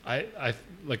I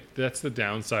like that's the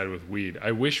downside with weed.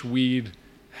 I wish weed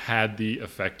had the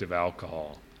effect of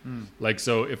alcohol. Like,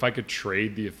 so if I could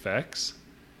trade the effects,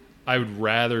 I would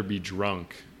rather be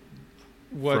drunk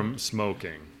from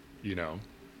smoking, you know?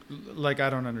 Like,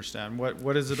 I don't understand.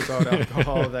 What is it about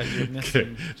alcohol that you're missing?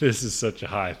 Okay, this is such a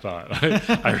high thought.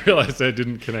 I realized I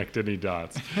didn't connect any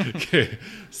dots. Okay,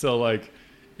 so like,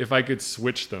 if I could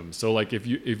switch them, so like if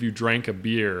you drank a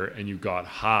beer and you got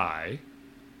high,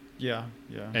 Yeah.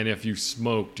 and if you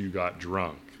smoked, you got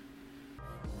drunk.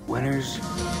 Winners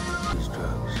use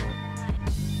drugs.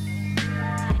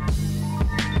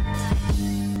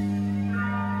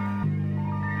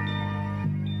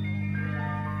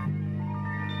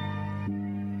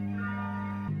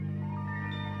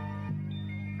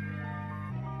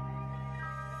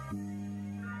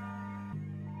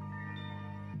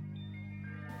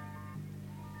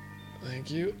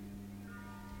 Thank you.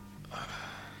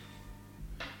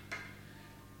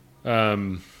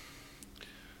 I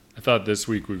thought this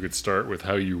week we could start with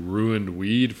how you ruined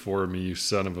weed for me, you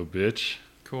son of a bitch.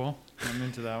 Cool. I'm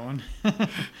into that one.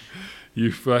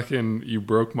 You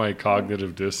broke my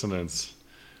cognitive dissonance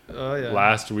Oh yeah.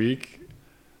 last week.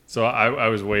 So I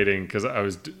was waiting because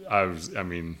I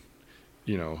mean,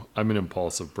 you know, I'm an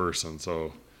impulsive person.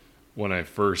 So when I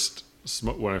first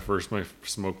smoked my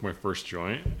first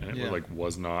joint and it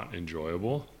was not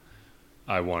enjoyable,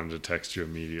 I wanted to text you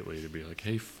immediately to be like,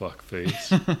 "Hey,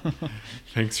 fuckface,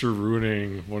 thanks for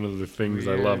ruining one of the things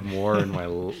I love more in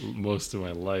most of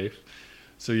my life."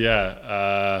 So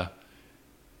yeah,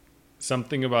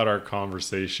 something about our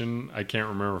conversation, I can't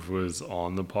remember if it was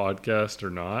on the podcast or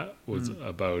not, was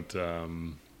about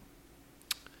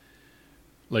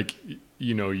like,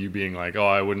 you know, you being like, "Oh,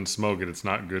 I wouldn't smoke it. It's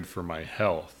not good for my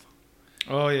health."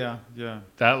 Oh yeah.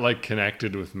 That like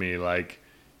connected with me, like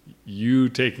you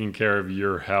taking care of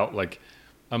your health. Like,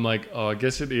 I'm like, oh, I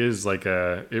guess it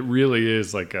really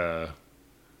is like a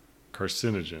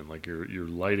carcinogen. Like you're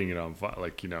lighting it on fire.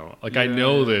 Like, you know, like I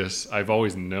know this, I've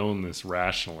always known this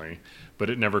rationally, but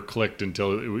it never clicked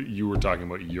until you were talking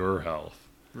about your health.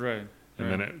 Right.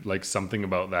 And then it, like something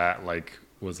about that, like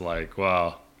was like,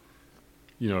 well,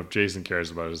 you know, if Jason cares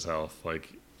about his health,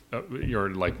 like,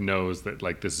 or like knows that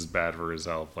like this is bad for his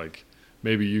health, like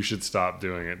maybe you should stop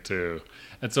doing it too.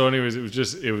 And so anyways,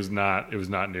 it was not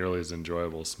nearly as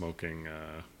enjoyable smoking.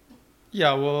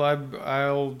 Yeah, well,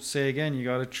 I'll say again, you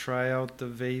got to try out the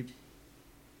vape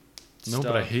No,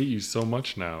 but I hate you so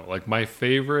much now. Like my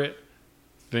favorite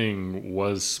thing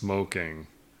was smoking,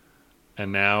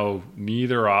 and now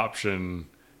neither option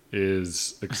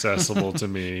is accessible to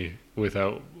me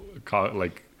without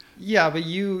like but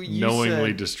you knowingly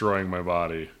said, destroying my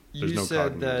body. There's no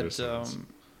said cognitive that dissonance.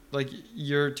 like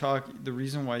the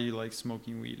reason why you like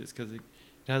smoking weed is because it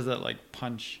has that like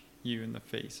punch you in the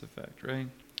face effect, right?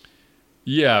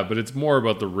 Yeah, but it's more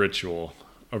about the ritual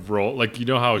of roll. Like, you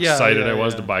know how excited I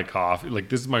was to buy coffee? Like,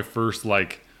 this is my first,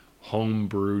 like, home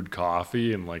brewed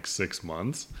coffee in, like, 6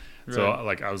 months. Right. So,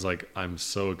 like, I was like, I'm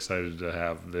so excited to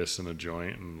have this in a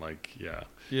joint. And, like, yeah.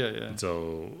 Yeah. And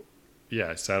so, yeah,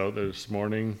 I sat out there this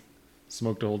morning,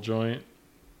 smoked a whole joint.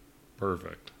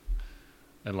 Perfect.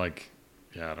 And, like,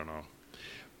 yeah, I don't know.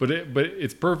 But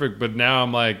it's perfect. But now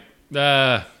I'm like,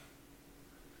 Yeah,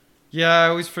 I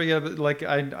always forget. But like,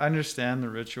 I understand the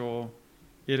ritual.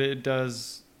 It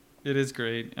is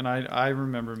great, and I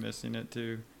remember missing it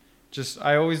too.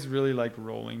 I always really like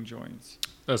rolling joints.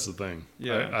 That's the thing.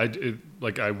 Yeah,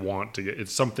 I want to get.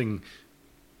 It's something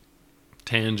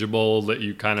tangible that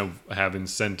you kind of have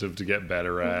incentive to get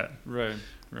better at. Right.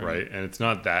 And it's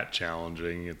not that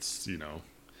challenging. It's, you know.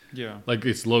 Yeah. Like,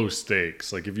 it's low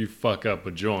stakes. Like, if you fuck up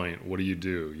a joint, what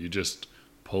do? You just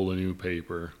pull a new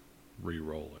paper,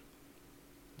 re-roll it.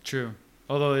 True.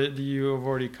 Although you have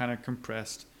already kind of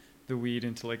compressed the weed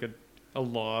into like a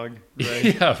log, right?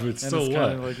 Yeah, but so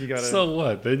what? Like So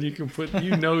what? Then you can put,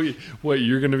 what,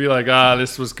 you're going to be like,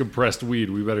 this was compressed weed.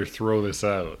 We better throw this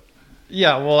out.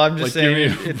 Yeah, well, I'm just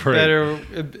saying it's break. better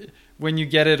when you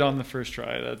get it on the first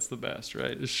try. That's the best,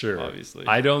 right? Sure. Obviously.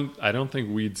 I don't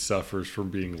think weed suffers from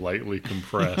being lightly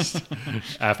compressed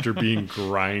after being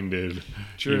grinded.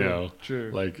 True. You know,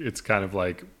 true. Like, it's kind of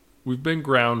like, we've been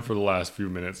ground for the last few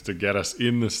minutes to get us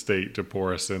in the state to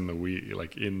pour us in the weed,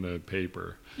 like in the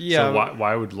paper. Yeah. So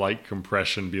why would light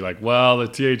compression be like, well, the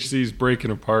THC is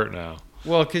breaking apart now?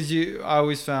 Well, because I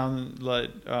always found, like,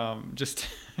 just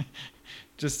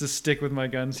to stick with my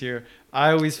guns here, I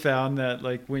always found that,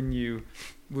 like, when you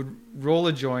would roll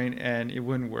a joint and it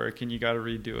wouldn't work and you got to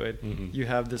redo it, you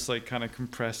have this, like, kind of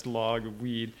compressed log of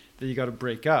weed that you got to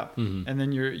break up. And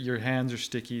then your hands are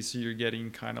sticky, so you're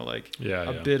getting kind of like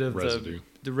a bit of residue.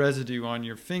 the residue on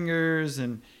your fingers,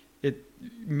 and it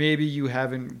maybe you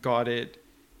haven't got it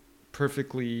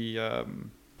perfectly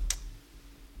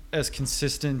as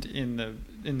consistent in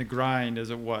the grind as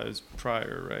it was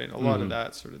prior, right? A lot of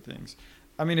that sort of things.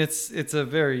 I mean, it's a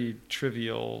very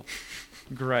trivial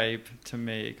gripe to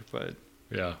make, but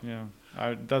Yeah.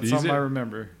 that's something I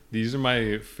remember. These are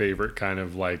my favorite kind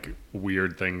of like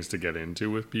weird things to get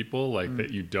into with people, like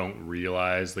that you don't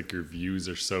realize like your views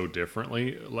are so different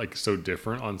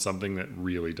on something that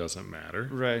really doesn't matter.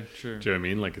 Right, sure. Do you know what I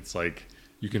mean? Like it's like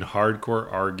you can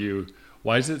hardcore argue.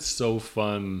 Why is it so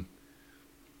fun?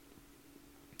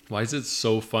 Why is it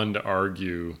so fun to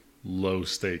argue low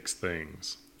stakes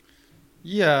things?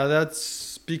 Yeah,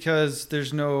 that's because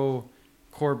there's no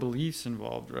core beliefs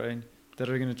involved, right? That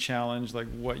are going to challenge like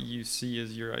what you see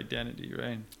as your identity,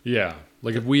 right? Yeah.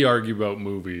 Like if we argue about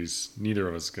movies, neither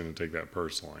of us is going to take that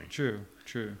personally. True.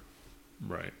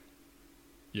 Right.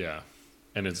 Yeah.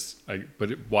 And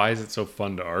why is it so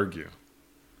fun to argue?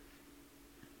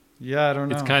 Yeah, I don't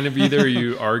know. It's kind of either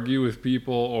you argue with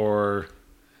people or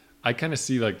I kind of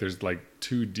see like there's like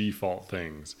two default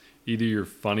things. Either you're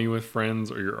funny with friends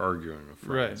or you're arguing with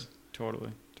friends.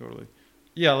 Right. Totally.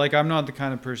 Yeah, like I'm not the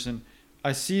kind of person.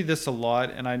 I see this a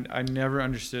lot, and I never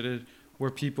understood it,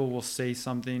 where people will say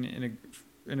something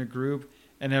in a group,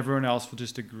 and everyone else will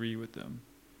just agree with them,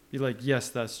 be like, yes,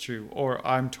 that's true, or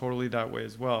I'm totally that way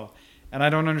as well, and I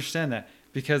don't understand that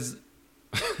because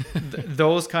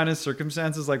those kind of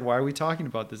circumstances, like, why are we talking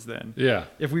about this then? Yeah.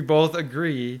 If we both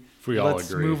agree,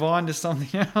 let's move on to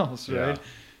something else, right?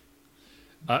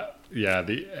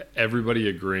 Everybody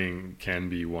agreeing can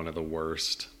be one of the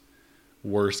worst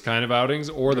kind of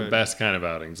outings or the best kind of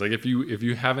outings. Like if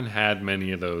you haven't had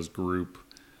many of those group,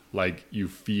 like you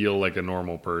feel like a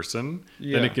normal person,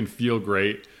 then it can feel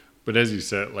great. But as you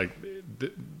said, like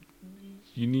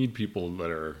you need people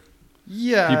that are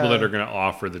going to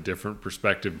offer the different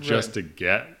perspective just to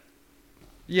get.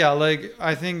 Yeah. Like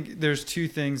I think there's two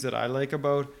things that I like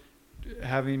about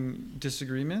having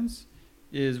disagreements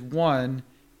is one,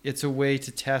 it's a way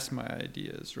to test my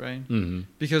ideas, right? Mm-hmm.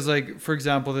 Because like, for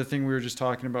example, the thing we were just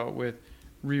talking about with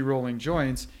re-rolling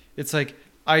joints, it's like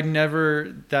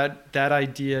that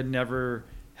idea never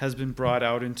has been brought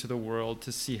out into the world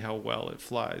to see how well it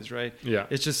flies, right? Yeah.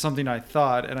 It's just something I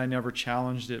thought and I never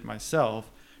challenged it myself,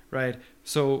 right?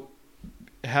 So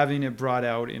having it brought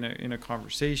out in a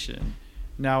conversation,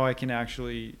 now I can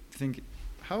actually think,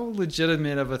 how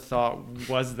legitimate of a thought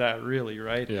was that really,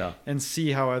 right? Yeah. And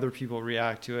see how other people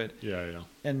react to it. Yeah.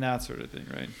 And that sort of thing,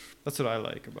 right? That's what I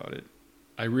like about it.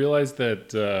 I realized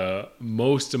that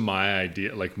most of my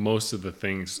idea, like most of the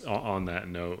things on that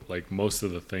note, like most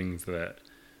of the things that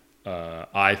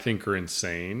I think are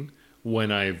insane,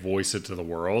 when I voice it to the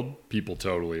world, people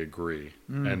totally agree.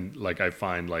 And like I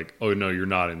find like, oh no, you're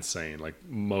not insane. Like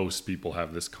most people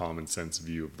have this common sense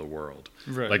view of the world.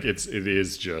 Right. Like it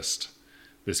is just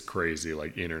this crazy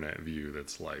like internet view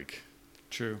that's like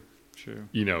true,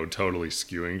 totally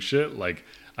skewing shit. Like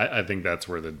I think that's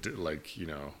where the like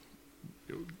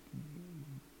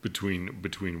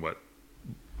between what.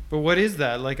 But what is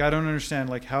that? Like I don't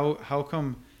understand. Like how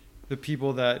come the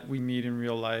people that we meet in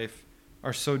real life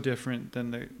are so different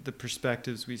than the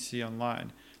perspectives we see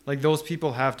online? Like those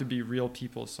people have to be real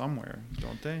people somewhere,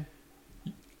 don't they?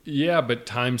 Yeah, but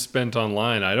time spent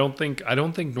online. I don't think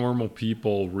normal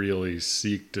people really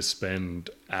seek to spend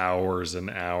hours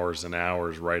and hours and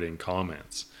hours writing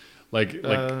comments. Like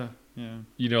I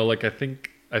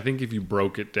think if you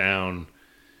broke it down,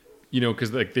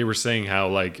 because like they were saying how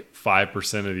like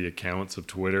 5% of the accounts of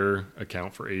Twitter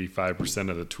account for 85%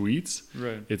 of the tweets.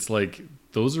 Right. It's like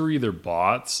those are either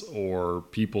bots or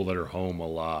people that are home a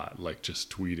lot, like just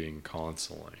tweeting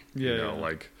constantly. Yeah.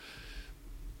 Like.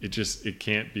 It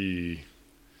can't be.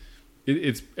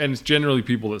 It's generally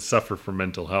people that suffer from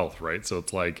mental health, right? So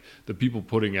it's like the people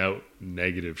putting out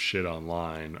negative shit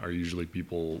online are usually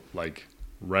people like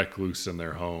recluse in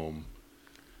their home.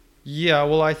 Yeah,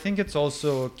 well, I think it's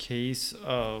also a case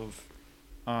of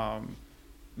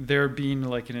there being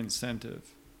like an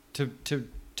incentive to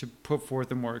put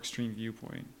forth a more extreme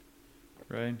viewpoint,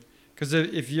 right? Because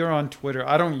if you're on Twitter,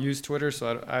 I don't use Twitter,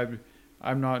 so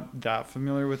I'm not that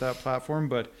familiar with that platform,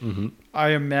 but I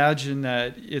imagine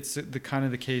that it's the kind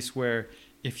of the case where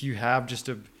if you have just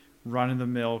a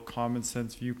run-of-the-mill common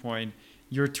sense viewpoint,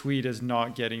 your tweet is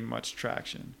not getting much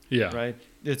traction. Yeah. Right?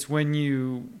 It's when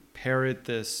you parrot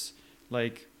this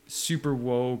like super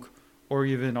woke or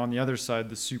even on the other side,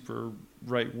 the super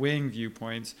right-wing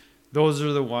viewpoints, those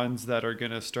are the ones that are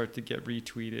going to start to get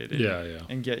retweeted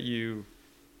and get you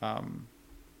a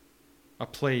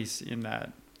place in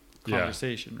that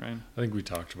conversation, right? I think we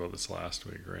talked about this last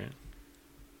week, right?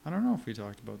 I don't know if we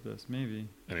talked about this. Maybe.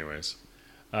 Anyways,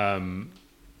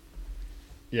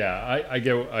 yeah, I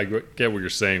get what you're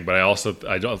saying, but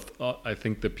I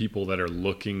think the people that are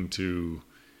looking to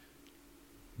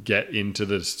get into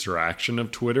the distraction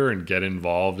of Twitter and get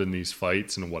involved in these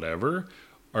fights and whatever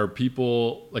are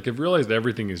people like I've realized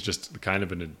everything is just kind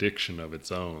of an addiction of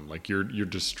its own. Like you're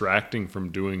distracting from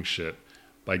doing shit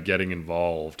by getting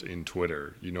involved in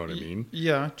Twitter. You know what I mean?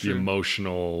 Yeah, The true.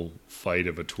 emotional fight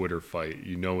of a Twitter fight.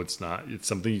 It's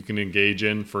something you can engage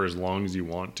in for as long as you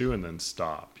want to and then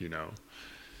stop,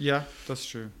 Yeah, that's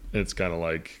true. It's kind of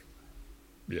like,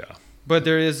 yeah. But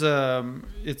there is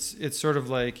it's sort of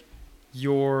like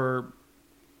you're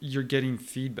getting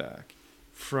feedback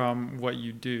from what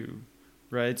you do,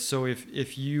 right? So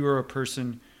if you are a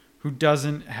person who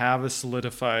doesn't have a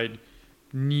solidified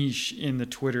niche in the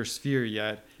Twitter sphere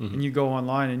yet, and you go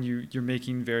online and you're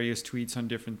making various tweets on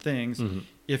different things,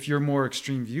 if your more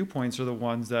extreme viewpoints are the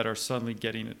ones that are suddenly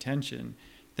getting attention,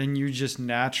 then you just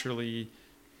naturally,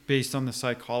 based on the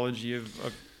psychology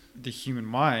of the human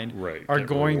mind, Right, are get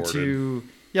going rewarded. to,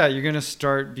 yeah, you're going to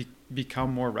start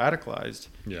become more radicalized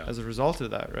Yeah. as a result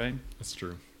of that, right? That's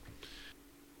true.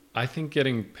 I think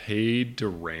getting paid to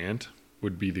rant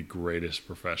would be the greatest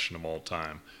profession of all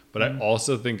time. But I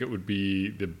also think it would be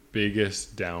the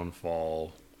biggest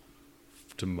downfall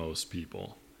to most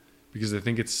people because I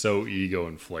think it's so ego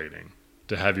inflating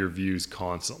to have your views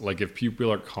constant. Like if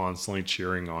people are constantly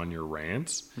cheering on your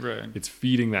rants, Right. it's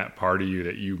feeding that part of you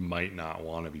that you might not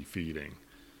want to be feeding.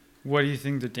 What do you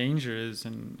think the danger is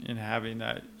in having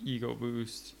that ego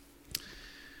boost?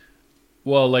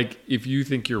 Well, like if you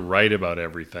think you're right about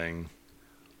everything,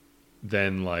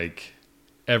 then like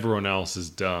everyone else is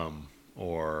dumb,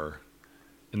 and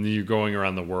then you're going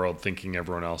around the world thinking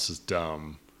everyone else is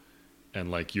dumb, and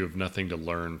like you have nothing to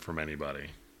learn from anybody.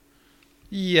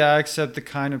 Yeah, except the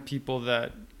kind of people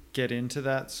that get into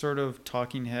that sort of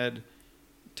talking head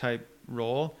type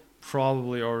role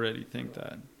probably already think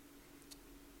that.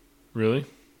 Really?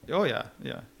 Oh yeah,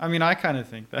 yeah. I mean, I kind of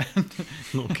think that.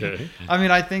 Okay. I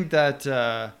mean, I think that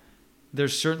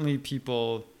there's certainly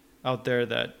people out there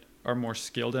that are more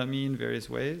skilled at me in various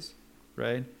ways,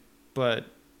 right? But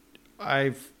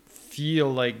I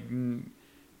feel like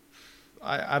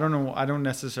I don't know. I don't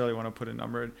necessarily want to put a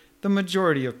number. The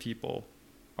majority of people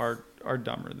are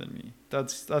dumber than me.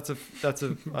 That's a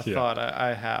Yeah. thought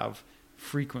I have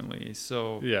frequently.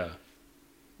 So Yeah.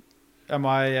 am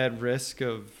I at risk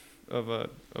of a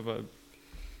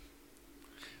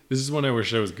This is when I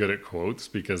wish I was good at quotes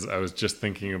because I was just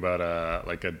thinking about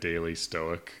a daily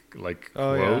Stoic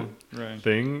quote right.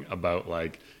 thing about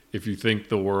like if you think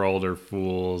the world are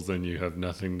fools, then you have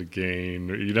nothing to gain.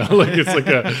 Like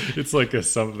it's like a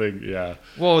something. Yeah.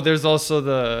 Well, there's also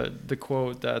the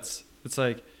quote it's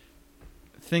like,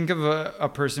 think of a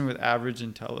person with average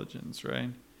intelligence, right?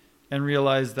 And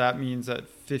realize that means that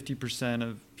 50%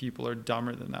 of people are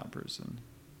dumber than that person,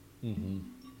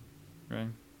 right?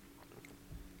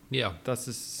 Yeah. That's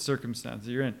the circumstance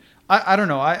that you're in. I don't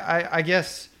know. I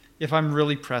guess if I'm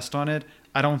really pressed on it,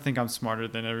 I don't think I'm smarter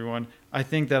than everyone. I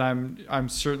think that I'm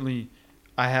certainly,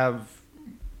 I have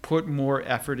put more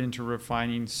effort into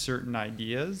refining certain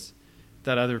ideas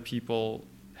that other people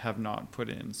have not put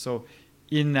in. So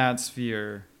in that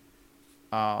sphere,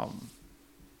 I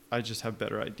just have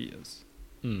better ideas,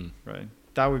 right?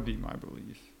 That would be my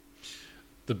belief.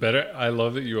 I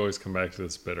love that you always come back to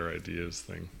this better ideas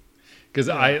thing. Because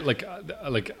I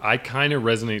kind of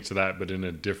resonate to that, but in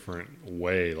a different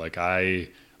way. Like I'm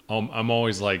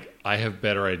always like, I have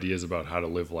better ideas about how to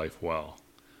live life well.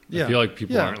 Yeah. I feel like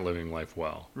people Yeah. aren't living life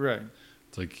well. Right.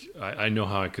 It's like, I know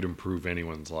how I could improve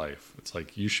anyone's life. It's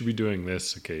like, you should be doing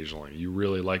this occasionally. You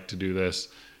really like to do this.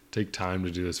 Take time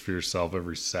to do this for yourself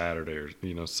every Saturday or,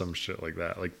 some shit like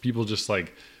that. Like people just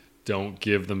like don't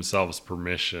give themselves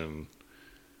permission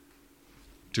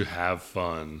to have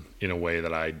fun in a way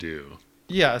that I do.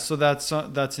 Yeah, so that's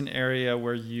an area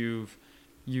where you've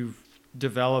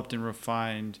developed and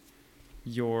refined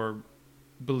your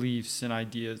beliefs and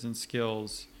ideas and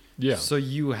skills. Yeah. So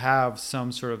you have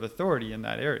some sort of authority in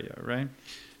that area, right?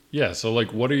 Yeah. So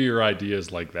like, what are your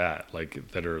ideas like that?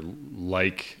 Like that are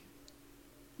like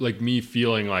me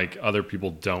feeling like other people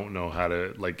don't know how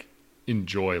to like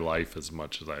enjoy life as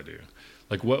much as I do.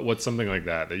 Like what's something like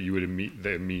that you would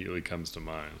that immediately comes to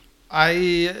mind?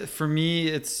 For me,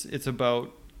 it's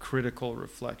about critical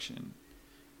reflection,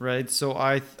 right? So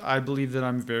I believe that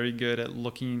I'm very good at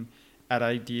looking at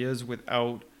ideas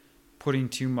without putting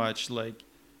too much like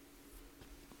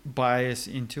bias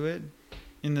into it,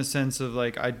 in the sense of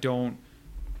like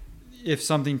if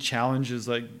something challenges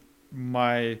like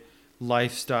my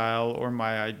lifestyle or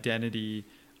my identity,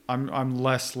 I'm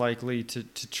less likely to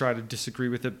try to disagree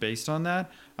with it based on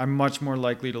that. I'm much more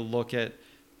likely to look at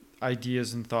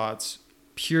ideas and thoughts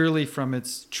purely from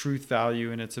its truth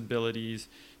value and its abilities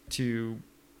to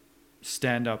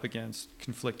stand up against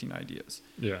conflicting ideas.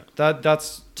 Yeah.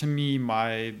 That's to me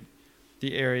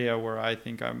the area where I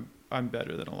think I'm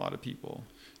better than a lot of people.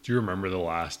 Do you remember the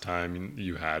last time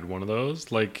you had one of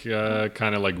those, like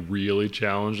kind of like really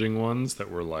challenging ones that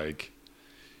were like?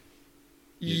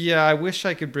 Yeah, I wish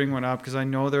I could bring one up because I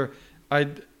know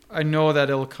I know that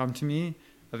it'll come to me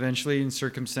eventually in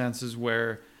circumstances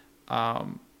where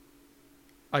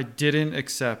I didn't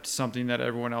accept something that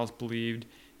everyone else believed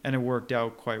and it worked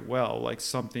out quite well. Like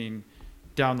something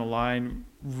down the line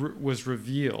was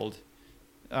revealed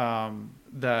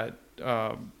that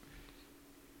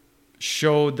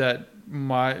showed that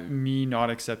me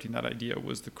not accepting that idea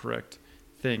was the correct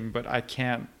thing, but I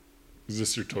can't. Is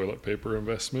this your toilet paper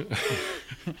investment?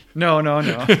 No.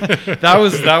 That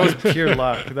was pure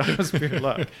luck. That was pure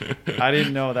luck. I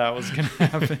didn't know that was gonna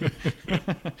happen.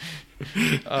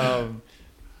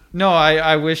 No,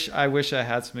 I wish I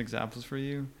had some examples for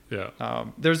you. Yeah.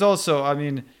 There's also, I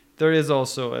mean, there is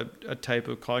also a type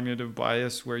of cognitive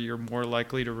bias where you're more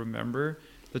likely to remember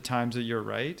the times that you're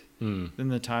right than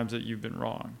the times that you've been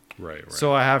wrong. Right.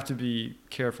 So I have to be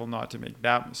careful not to make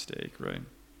that mistake, right?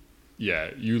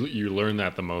 Yeah, you learn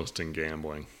that the most in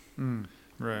gambling.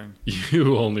 Right.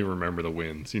 You only remember the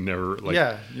wins. You never like.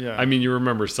 Yeah. I mean, you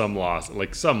remember some losses.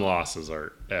 Like some losses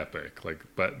are epic. Like,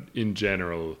 but in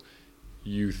general,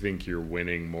 you think you're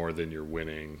winning more than you're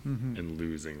winning, and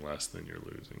losing less than you're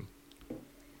losing.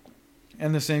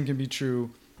 And the same can be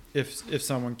true if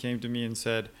someone came to me and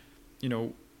said, you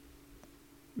know,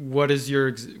 what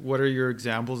are your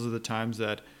examples of the times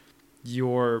that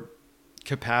your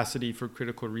capacity for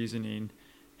critical reasoning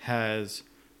has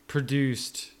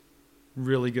produced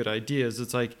really good ideas?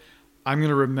 It's like, I'm going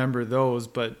to remember those,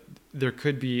 but there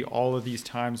could be all of these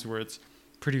times where it's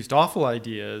produced awful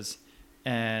ideas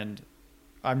and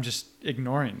I'm just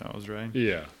ignoring those, right?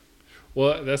 Yeah.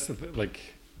 Well, that's the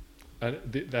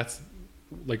that's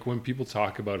like when people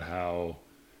talk about how,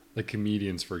 like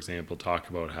comedians, for example, talk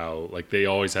about how like they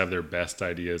always have their best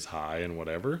ideas high and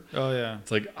whatever. Oh yeah.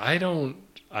 It's like, I don't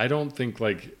think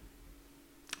like,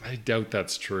 I doubt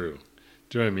that's true.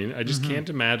 Do you know what I mean? I just can't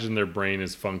imagine their brain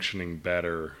is functioning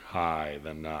better high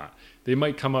than not. They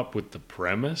might come up with the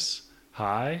premise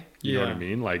high, you know what I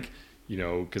mean? Like, you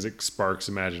know, because it sparks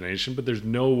imagination, but there's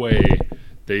no way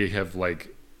they have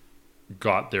like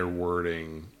got their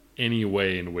wording any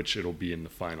way in which it'll be in the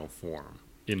final form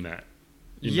in that.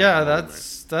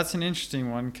 That's an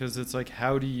interesting one, because it's like,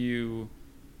 how do you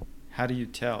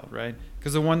tell, right?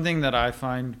 Because the one thing that I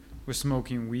find with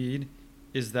smoking weed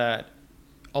is that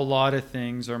a lot of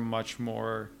things are much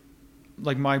more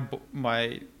like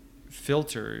my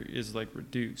filter is like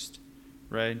reduced,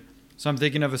 right? So I'm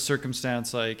thinking of a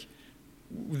circumstance like,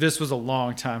 this was a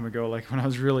long time ago, like when I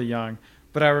was really young,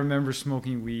 but I remember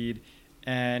smoking weed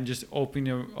and just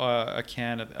opening a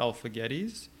can of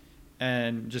Alpha-Gettys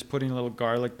and just putting a little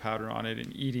garlic powder on it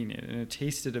and eating it, and it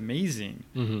tasted amazing,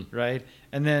 right?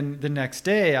 And then the next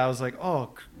day I was like, oh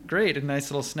great, a nice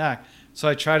little snack. So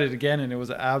I tried it again and it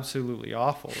was absolutely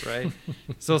awful, right?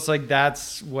 So it's like,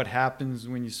 that's what happens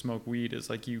when you smoke weed, is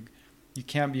like you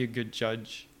can't be a good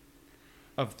judge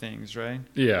of things, right?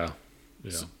 Yeah.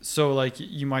 So like,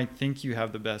 you might think you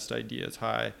have the best ideas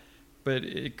high, but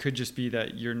it could just be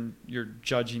that you're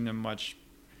judging them much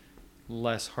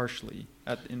less harshly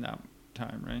in that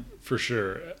time, right? For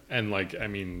sure. And like, I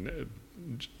mean,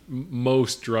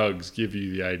 most drugs give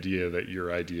you the idea that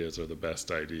your ideas are the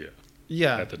best idea.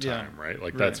 Yeah. At the time, right?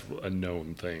 Like, that's a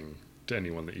known thing to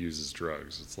anyone that uses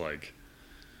drugs. It's like,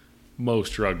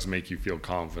 most drugs make you feel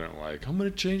confident, like, I'm going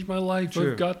to change my life.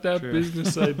 True, I've got that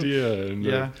business idea.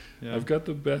 And I've got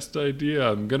the best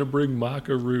idea. I'm going to bring maca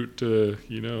root to,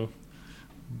 you know,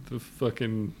 the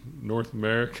fucking North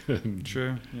America and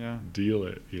deal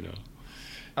it, you know.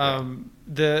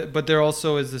 But there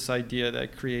also is this idea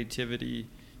that creativity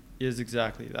is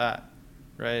exactly that,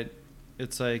 right?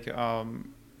 It's like,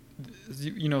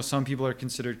 you know, some people are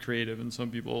considered creative and some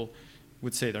people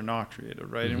would say they're not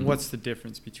creative, right? And what's the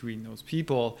difference between those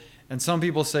people? And some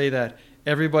people say that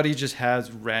everybody just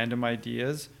has random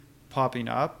ideas popping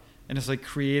up, and it's like,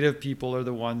 creative people are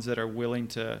the ones that are willing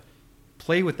to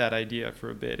play with that idea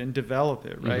for a bit and develop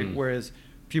it, right? Whereas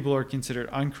people who are considered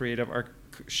uncreative are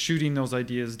shooting those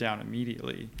ideas down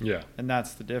immediately. Yeah. And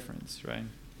that's the difference, right?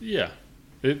 Yeah.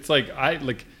 It's like,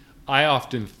 I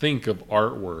often think of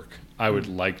artwork I would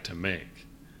like to make.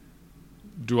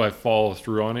 Do I follow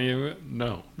through on any of it?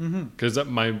 No. Because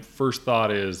my first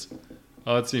thought is,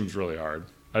 oh, that seems really hard.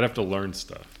 I'd have to learn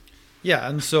stuff. Yeah,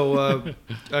 and so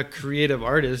a creative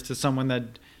artist is someone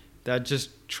that just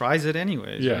tries it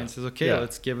anyways. Yeah. Right? And says, okay, Yeah.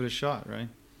 let's give it a shot, right?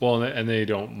 Well, and they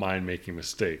don't mind making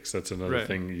mistakes. That's another Right.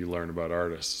 thing you learn about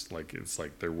artists. Like, it's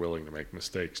like they're willing to make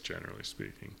mistakes, generally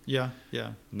speaking. Yeah,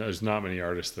 yeah. There's not many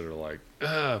artists that are like,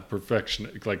 perfection.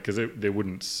 Like, because they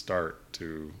wouldn't start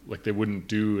to, like, they wouldn't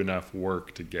do enough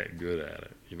work to get good at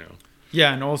it, you know?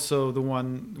 Yeah, and also the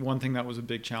one thing that was a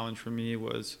big challenge for me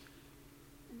was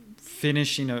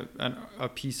finishing a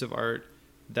piece of art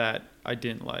that I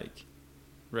didn't like,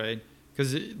 right?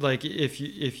 Because like if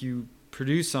you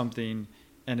produce something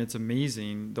and it's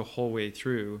amazing the whole way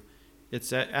through,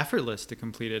 it's effortless to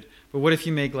complete it. But what if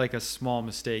you make like a small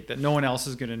mistake that no one else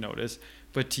is going to notice,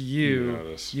 but to you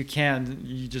notice.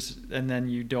 and then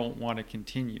you don't want to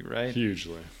continue, right?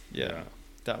 Hugely. Yeah.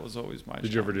 That was always my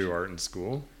Did you ever challenge. do art in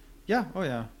school? Yeah. Oh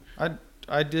yeah.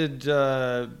 I did.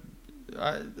 I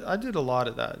did a lot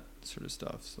of that sort of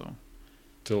stuff. So.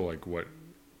 Till like what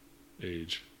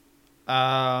age?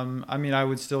 I mean, I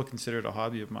would still consider it a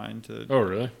hobby of mine to. Oh,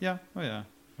 really? Yeah. Oh yeah.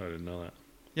 I didn't know that.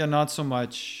 Yeah. Not so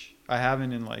much. I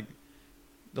haven't in like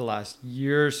the last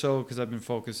year or so because I've been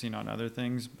focusing on other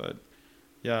things. But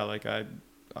yeah, like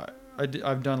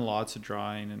I've done lots of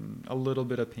drawing and a little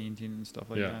bit of painting and stuff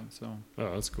like Yeah. that. So.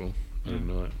 Oh, that's cool. I Yeah. didn't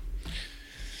know that.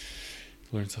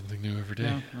 Learn something new every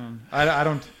day. Yeah. I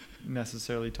don't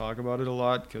necessarily talk about it a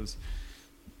lot because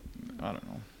I don't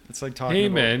know. It's like talking. Hey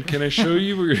about, man, can I show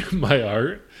you my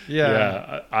art?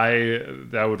 Yeah. I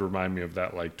that would remind me of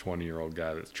that like 20-year-old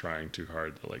guy that's trying too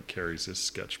hard that like carries his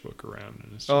sketchbook around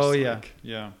and it's just Oh yeah. like,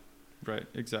 Yeah. Right.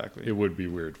 Exactly. it would be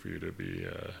weird for you to be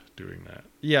doing that.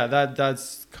 Yeah,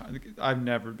 that's kind of, I've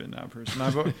never been that person.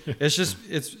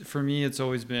 It's for me it's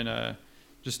always been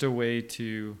just a way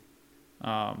to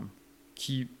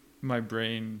keep my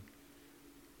brain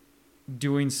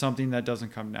doing something that doesn't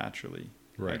come naturally,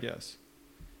 I Right. guess.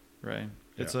 Right?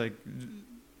 It's Yeah. like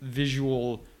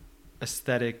visual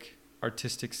aesthetic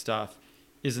artistic stuff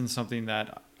isn't something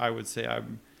that I would say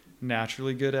I'm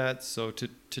naturally good at, so to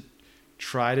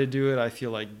try to do it I feel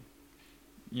like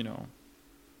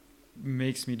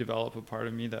makes me develop a part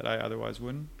of me that I otherwise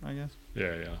wouldn't, I guess.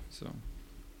 Yeah. So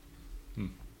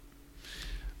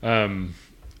I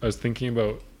was thinking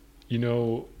about,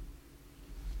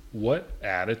 what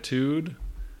attitude.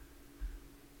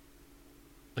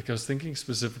 Like I was thinking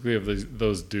specifically of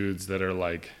those dudes that are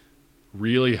like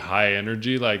really high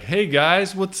energy, like, "Hey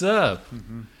guys, what's up?"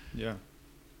 yeah.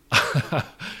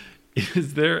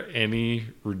 Is there any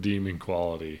redeeming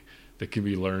quality that can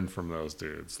be learned from those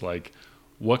dudes? Like,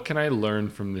 what can I learn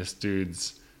from this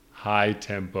dude's high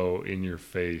tempo, in your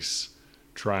face,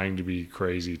 trying to be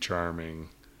crazy charming?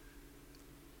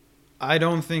 I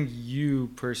don't think you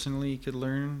personally could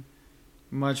learn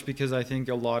much because I think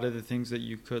a lot of the things that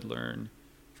you could learn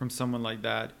from someone like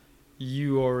that,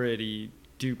 you already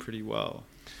do pretty well.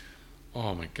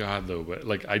 Oh my God, though, but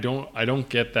like I don't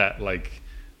get that. Like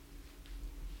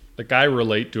I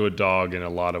relate to a dog in a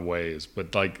lot of ways,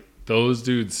 but like those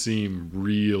dudes seem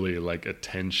really like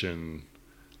attention,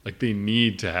 like they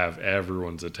need to have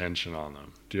everyone's attention on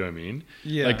them. Do you know what I mean?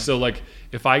 Yeah. Like, so like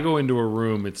if I go into a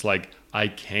room, it's like I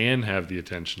can have the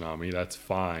attention on me. That's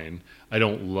fine. I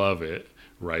don't love it,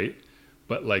 right?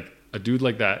 But like a dude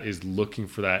like that is looking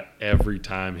for that every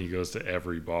time he goes to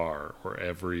every bar or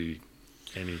every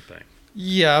anything.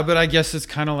 Yeah, but I guess it's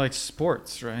kind of like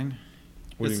sports, right?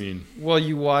 What do you mean? Well,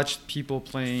 you watch people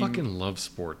playing. I fucking love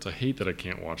sports. I hate that I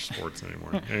can't watch sports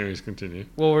anymore. Anyways, continue.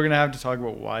 Well, we're gonna have to talk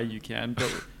about why you can,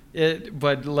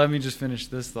 but let me just finish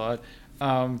this thought.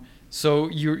 So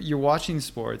you're watching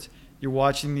sports. You're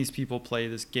watching these people play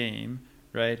this game,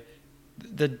 right?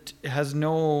 That has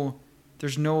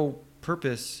there's no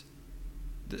purpose.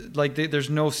 Like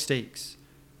there's no stakes.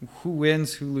 Who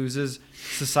wins, who loses.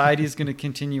 Society is going to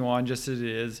continue on just as it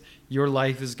is. Your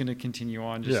life is going to continue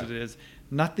on just as it is.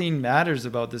 Nothing matters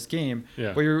about this game.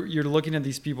 Yeah. But you're looking at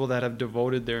these people that have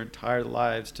devoted their entire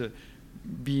lives to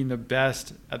being the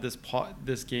best at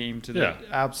this game to the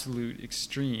absolute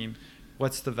extreme.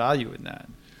 What's the value in that?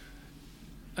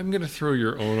 I'm going to throw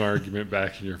your own argument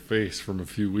back in your face from a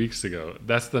few weeks ago.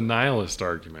 That's the nihilist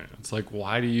argument. It's like,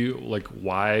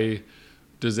 why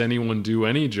does anyone do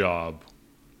any job?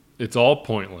 It's all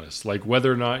pointless. Like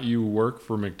whether or not you work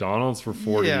for McDonald's for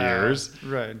 40 years,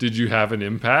 right? Did you have an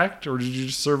impact or did you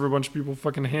just serve a bunch of people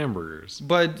fucking hamburgers?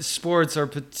 But sports are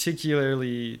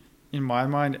particularly, in my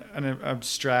mind, an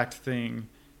abstract thing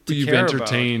to You've care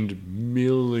entertained about.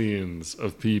 Millions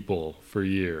of people for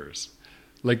years.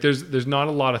 Like there's not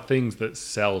a lot of things that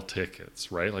sell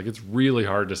tickets, right? Like it's really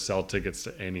hard to sell tickets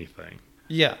to anything.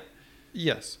 Yeah.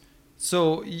 Yes.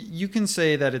 So you can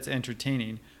say that it's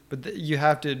entertaining, but you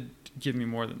have to give me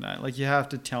more than that. Like you have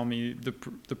to tell me the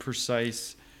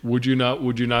precise. Would you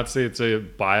not say it's a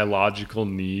biological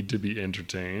need to be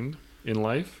entertained in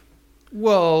life?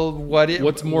 Well,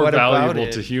 What's more what about valuable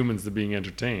it? to humans than being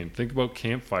entertained? Think about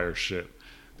campfire shit.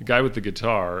 The guy with the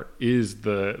guitar is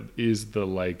the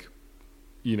like,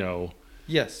 you know,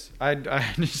 Yes, I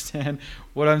understand.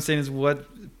 What I'm saying is, what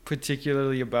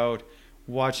particularly about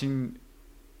watching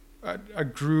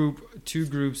two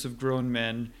groups of grown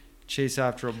men chase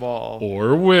after a ball,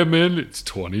 or women. It's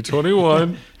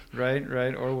 2021.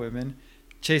 right, or women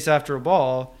chase after a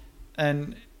ball,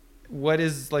 and what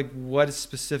is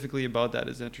specifically about that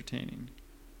is entertaining?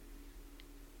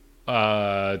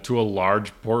 To a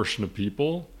large portion of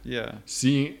people, Yeah.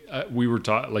 seeing we were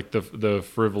taught like the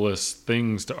frivolous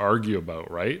things to argue about,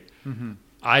 right? Mm-hmm.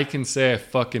 I can say I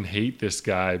fucking hate this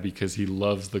guy because he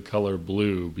loves the color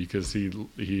blue because he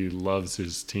loves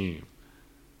his team.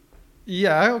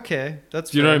 Yeah. Okay.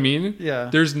 That's. Do you know fair. what I mean? Yeah.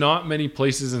 There's not many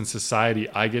places in society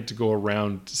I get to go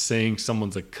around saying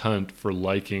someone's a cunt for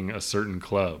liking a certain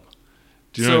club.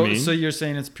 Do you know what I mean? So you're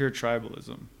saying it's pure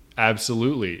tribalism?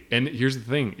 Absolutely. And here's the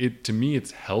thing, to me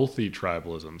it's healthy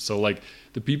tribalism. So like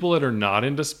the people that are not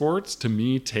into sports, to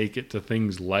me, take it to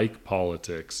things like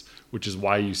politics, which is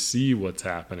why you see what's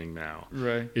happening now.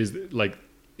 Right. Is like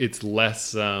it's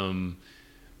less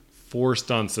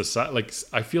forced on society. Like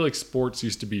I feel like sports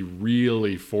used to be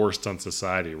really forced on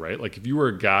society, right? Like if you were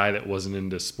a guy that wasn't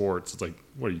into sports, it's like,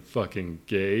 what are you, fucking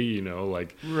gay? You know,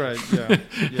 like Right. Yeah.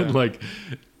 Yeah.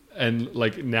 and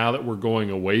like now that we're going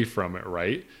away from it,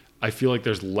 right? I feel like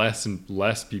there's less and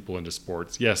less people into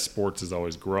sports. Yes, sports is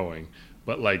always growing,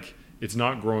 but like it's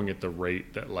not growing at the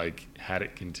rate that like had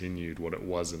it continued what it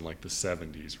was in like the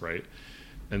 70s, right?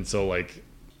 And so like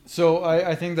So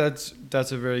I think that's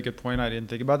a very good point. I didn't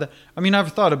think about that. I mean,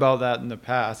 I've thought about that in the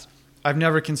past. I've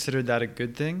never considered that a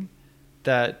good thing,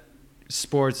 that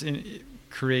sports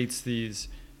creates these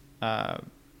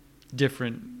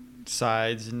different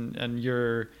sides, and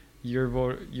you're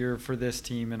for this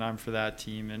team and I'm for that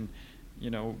team, and you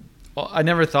know, I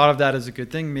never thought of that as a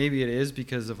good thing. Maybe it is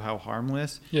because of how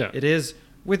harmless it is,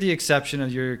 with the exception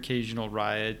of your occasional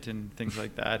riot and things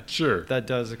like that. Sure. That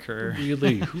does occur.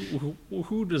 Really,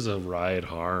 who does a riot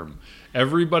harm?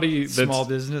 Everybody that's Small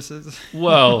businesses.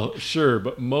 well, sure,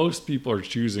 but most people are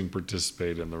choosing to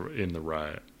participate in the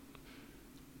riot.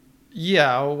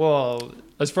 Yeah, well,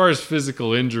 As far as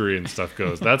physical injury and stuff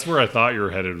goes, that's where I thought you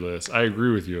were headed with this. I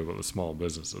agree with you about the small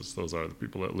businesses. Those are the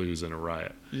people that lose in a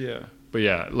riot. yeah. But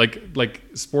yeah, like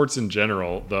sports in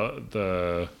general,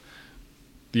 the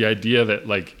idea that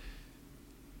like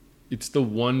it's the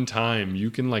one time you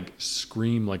can like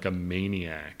scream like a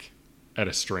maniac at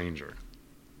a stranger.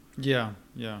 Yeah,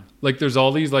 yeah. Like there's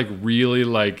all these like really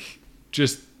like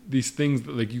just these things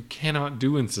that like you cannot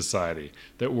do in society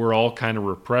that we're all kind of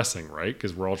repressing, right?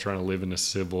 Because we're all trying to live in a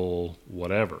civil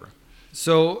whatever.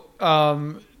 So,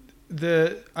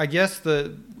 I guess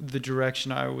the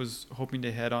direction I was hoping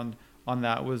to head on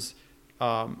that was,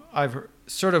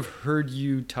 sort of heard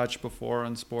you touch before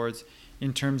on sports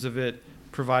in terms of it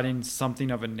providing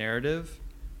something of a narrative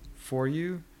for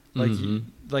you. Like,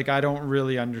 like I don't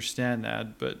really understand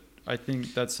that, but I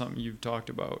think that's something you've talked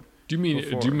about. Do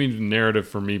you mean narrative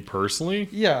for me personally?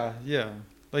 Yeah, yeah.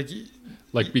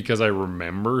 Like because I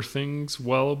remember things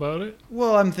well about it?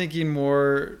 Well, I'm thinking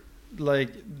more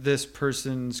like this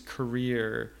person's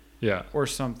career. Yeah. Or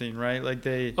something, right? Like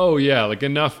they. Oh yeah, like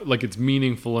enough, like it's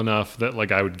meaningful enough that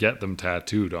like I would get them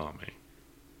tattooed on me.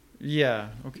 Yeah.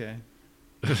 Okay.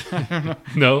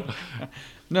 No.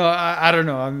 No, I don't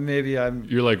know. Maybe I'm.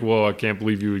 You're like, whoa! I can't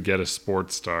believe you would get a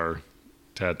sports star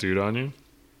tattooed on you.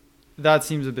 That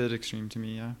seems a bit extreme to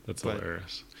me. Yeah. That's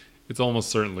hilarious. It's almost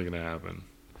certainly going to happen.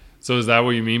 So is that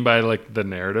what you mean by like the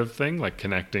narrative thing, like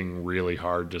connecting really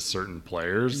hard to certain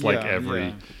players, like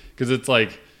because it's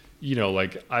like, you know,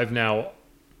 like I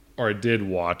did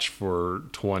watch for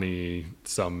 20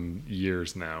 some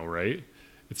years now, right?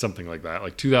 It's something like that,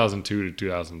 like 2002 to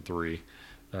 2003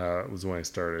 was when I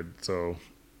started. So,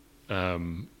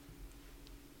 and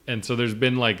so there's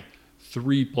been like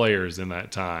 3 players in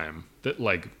that time that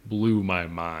like blew my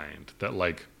mind, that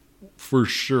like for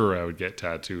sure I would get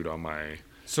tattooed on my.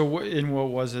 So what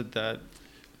was it that,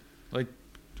 like,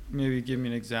 maybe give me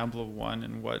an example of one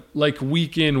and what? Like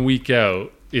week in, week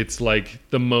out, it's like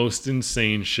the most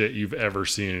insane shit you've ever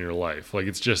seen in your life. Like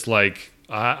it's just like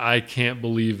I can't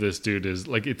believe this dude is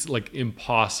like, it's like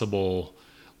impossible.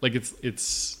 Like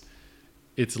it's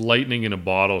lightning in a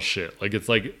bottle shit. Like it's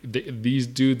like these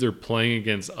dudes are playing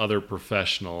against other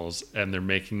professionals and they're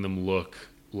making them look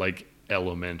like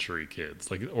elementary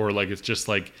kids, like, or like it's just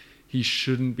like he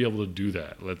shouldn't be able to do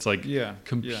that. It's like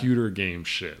computer game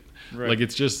shit. Right. Like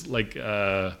it's just like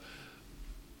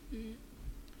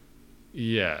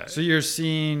yeah. So you're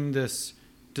seeing this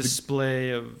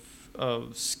display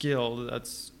of skill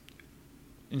that's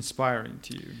inspiring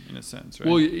to you in a sense, right?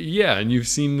 Well, yeah, and you've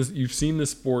seen the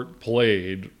sport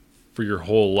played for your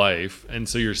whole life, and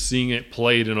so you're seeing it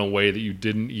played in a way that you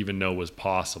didn't even know was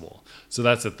possible. So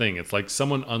that's the thing. It's like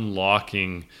someone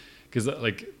unlocking, because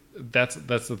like that's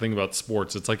the thing about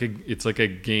sports. It's like a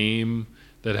game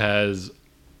that has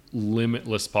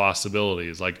limitless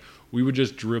possibilities. Like we would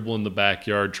just dribble in the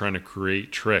backyard trying to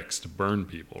create tricks to burn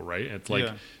people, right? It's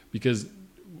like because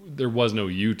there was no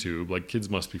YouTube. Like kids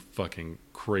must be fucking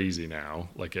crazy now,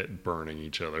 like at burning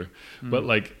each other. But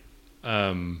like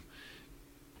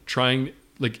trying,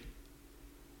 like,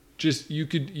 just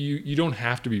you don't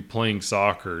have to be playing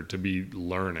soccer to be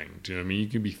learning. Do you know what I mean? You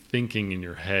can be thinking in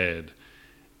your head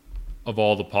of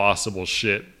all the possible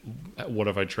shit. What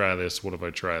if I try this? What if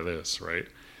I try this? Right?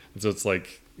 And so it's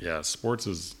like, yeah, sports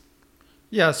is.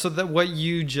 Yeah. So that what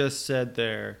you just said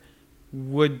there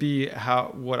would be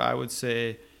what I would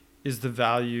say is the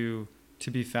value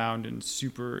to be found in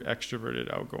super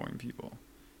extroverted, outgoing people.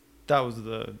 That was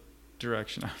the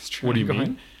direction I was trying. What do you to go mean?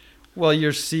 in. Well,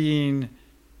 you're seeing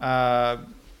there's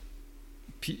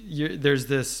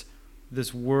this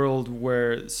world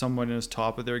where someone is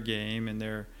top of their game and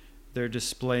they're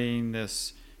displaying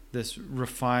this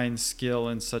refined skill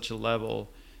in such a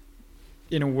level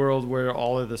in a world where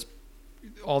all this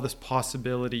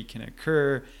possibility can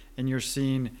occur, and you're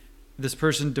seeing this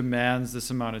person demands this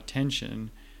amount of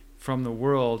attention from the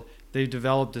world. They've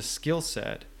developed a skill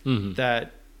set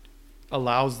that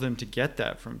allows them to get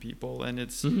that from people, and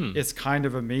it's kind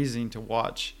of amazing to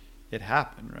watch it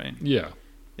happen, right? Yeah.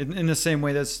 In the same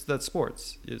way that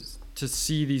sports is, to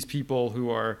see these people who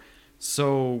are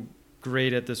so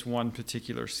great at this one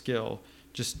particular skill,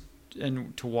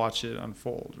 and to watch it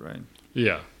unfold, right?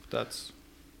 Yeah. That's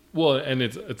well, and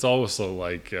it's also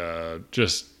like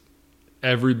just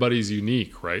everybody's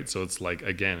unique, right? So it's like,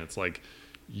 again, it's like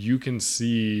you can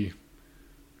see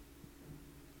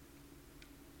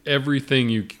everything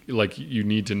you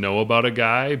need to know about a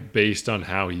guy based on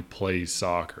how he plays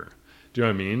soccer. Do you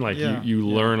know what I mean? Like you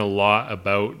learn a lot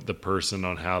about the person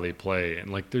on how they play,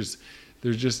 and like there's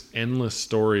just endless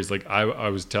stories. Like I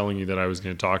was telling you that I was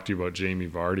going to talk to you about Jamie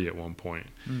Vardy at one point,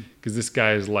 because this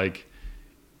guy is like,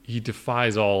 he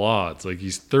defies all odds. Like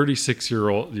he's 36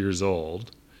 years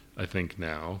old, I think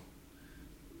now.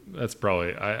 That's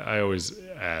probably, I always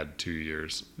add 2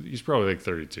 years. He's probably like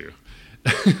 32.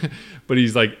 But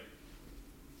he's like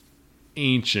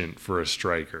ancient for a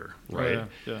striker, right? Oh,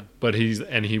 yeah. But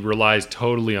he relies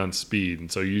totally on speed, and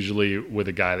so usually with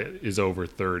a guy that is over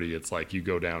 30, it's like you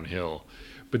go downhill.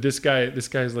 But this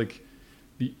guy's like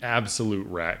the absolute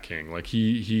rat king. Like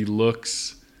he's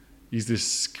this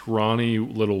scrawny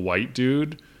little white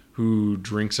dude who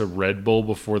drinks a Red Bull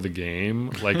before the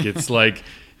game. Like it's like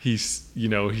he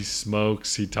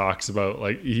smokes, he talks about,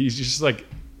 like, he's just like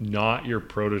not your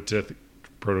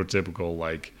prototypical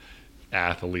like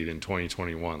athlete in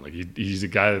 2021. Like he's a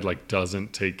guy that like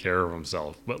doesn't take care of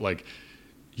himself, but like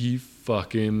he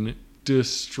fucking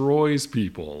destroys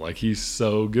people. Like he's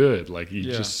so good. Like he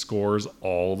just scores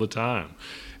all the time.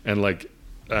 And like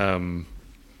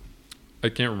I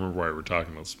can't remember why we're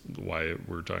talking about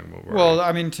Vardy. Well,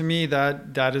 I mean, to me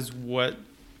that is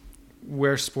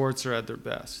where sports are at their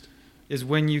best, is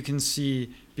when you can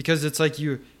see, because it's like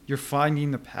you're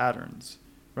finding the patterns,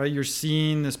 right? You're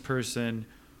seeing this person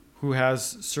who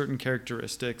has certain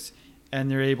characteristics, and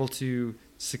they're able to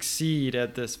succeed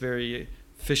at this very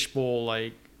fishbowl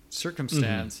like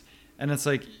circumstance. And it's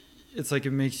like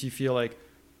it makes you feel like,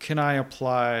 can I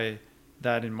apply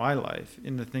that in my life,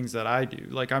 in the things that I do?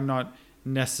 Like, I'm not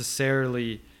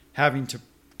necessarily having to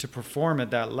perform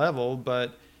at that level,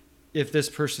 but if this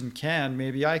person can,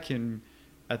 maybe I can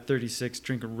at 36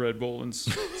 drink a Red Bull and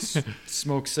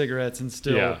smoke cigarettes and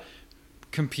still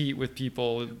compete with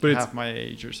people half my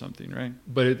age or something, right?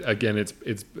 But it's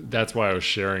that's why I was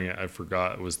sharing it. I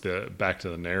forgot, it was back to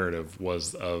the narrative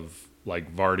was of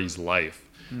like Vardy's life.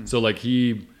 So like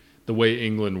the way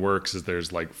England works is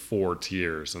there's like 4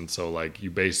 tiers, and so like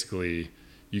you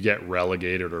get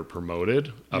relegated or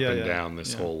promoted up and down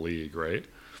this whole league, right?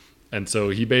 And so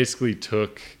he basically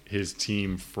took his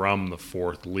team from the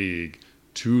 4th league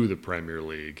to the Premier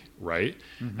League, right?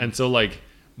 And so like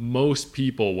most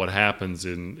people, what happens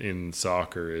in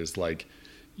soccer is like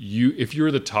if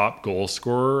you're the top goal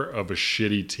scorer of a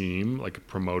shitty team, like a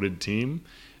promoted team,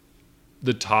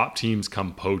 the top teams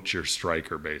come poach your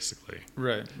striker basically.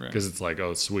 Right. Because it's like,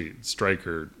 oh, sweet,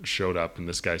 striker showed up and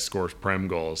this guy scores prem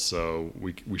goals, so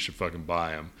we should fucking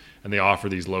buy him. And they offer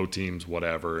these low teams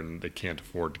whatever, and they can't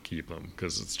afford to keep him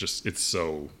because it's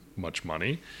so much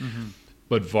money. Mm-hmm.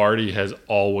 But Vardy has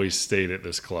always stayed at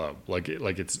this club.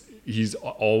 He's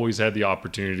always had the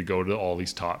opportunity to go to all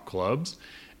these top clubs,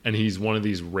 and he's one of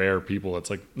these rare people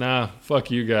that's like, nah, fuck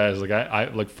you guys. Like I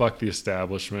like fuck the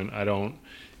establishment. I don't.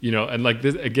 And like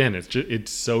this again,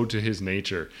 it's so to his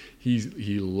nature.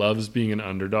 He loves being an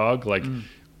underdog. Like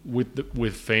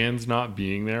with fans not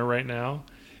being there right now,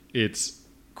 it's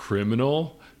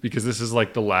criminal because this is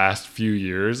like the last few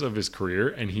years of his career,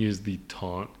 and he is the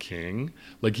taunt king.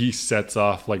 Like he sets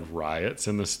off like riots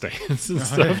in the stands and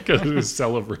stuff because of his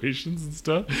celebrations and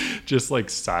stuff. Just like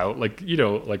silent, like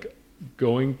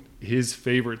going. His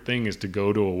favorite thing is to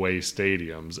go to away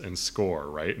stadiums and score,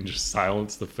 right? And just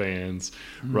silence the fans,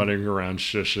 running around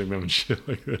shushing them and shit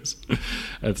like this.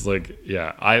 It's like,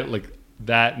 yeah, I like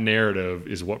that narrative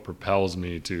is what propels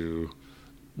me to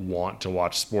want to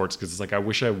watch sports because it's like I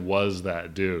wish I was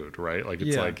that dude, right? Like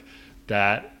it's like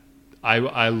that.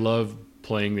 I love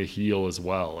playing the heel as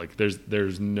well. Like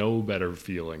there's no better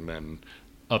feeling than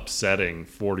upsetting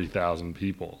 40,000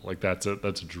 people. Like that's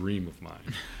a dream of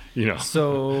mine.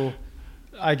 So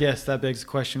I guess that begs the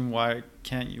question, why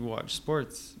can't you watch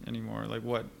sports anymore? Like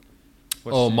what's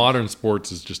changed? Modern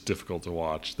sports is just difficult to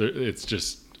watch. It's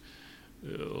just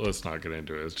let's not get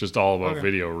into it. It's just all about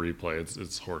video replay.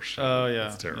 It's horseshit. Oh yeah.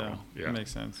 It's terrible. Yeah.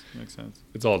 Makes sense.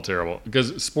 It's all terrible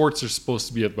because sports are supposed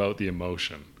to be about the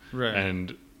emotion. Right.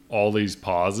 And all these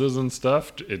pauses and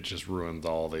stuff, it just ruins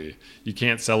you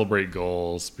can't celebrate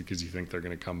goals because you think they're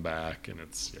going to come back, and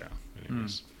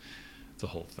anyways. It's a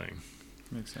whole thing.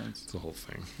 Makes sense. It's a whole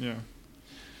thing. Yeah.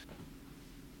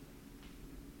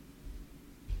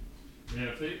 Man,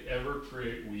 if they ever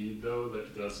create weed though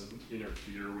that doesn't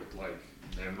interfere with like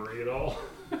memory at all,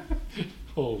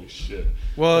 holy shit.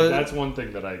 Well, like, that's one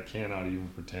thing that I cannot even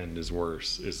pretend is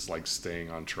worse. Is like staying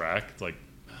on track. It's like,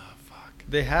 fuck.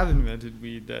 They have invented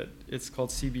weed that it's called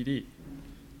CBD.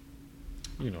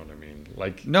 You know what I mean?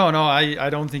 Like no, I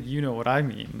don't think you know what I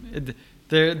mean.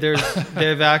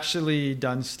 They've actually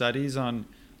done studies on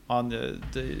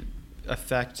the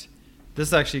effect. This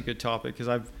is actually a good topic because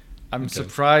I'm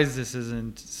surprised this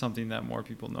isn't something that more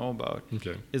people know about.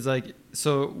 Okay. Is like,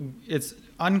 so it's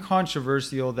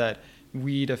uncontroversial that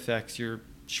weed affects your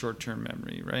short-term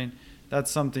memory, right?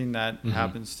 That's something that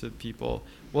happens to people.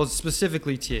 Well,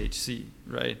 specifically THC,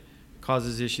 right?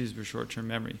 Causes issues with short-term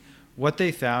memory. What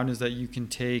they found is that you can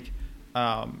take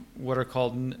what are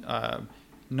called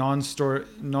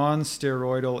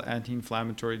non-steroidal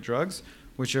anti-inflammatory drugs,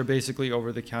 which are basically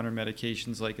over-the-counter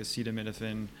medications like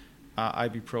acetaminophen,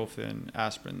 ibuprofen,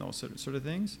 aspirin, those sort of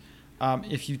things.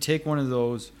 If you take one of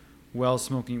those while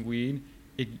smoking weed,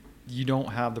 you don't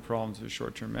have the problems with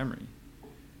short-term memory,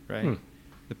 right?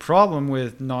 The problem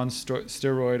with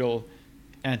non-steroidal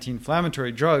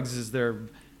anti-inflammatory drugs is they're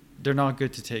not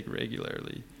good to take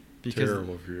regularly. Because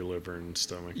terrible for your liver and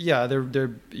stomach. Yeah,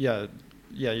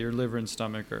 your liver and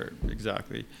stomach are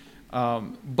exactly.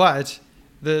 But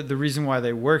the reason why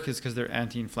they work is because they're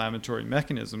anti-inflammatory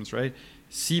mechanisms, right?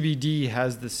 CBD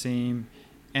has the same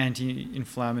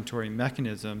anti-inflammatory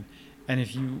mechanism, and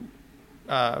if you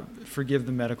forgive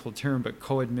the medical term, but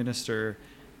co-administer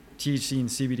THC and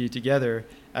CBD together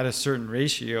at a certain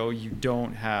ratio, you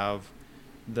don't have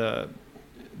the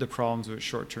problems with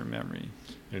short-term memory.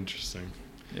 Interesting.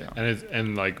 Yeah.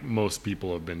 And like most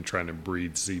people have been trying to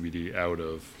breed CBD out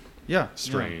of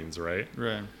strains, right?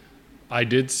 Right. I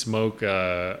did smoke.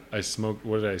 What did I smoke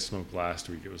last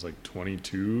week? It was like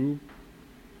 22%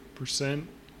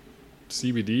 CBD,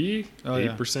 8%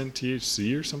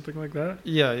 THC, or something like that.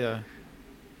 Yeah.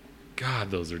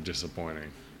 God, those are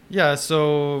disappointing. Yeah.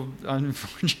 So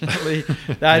unfortunately,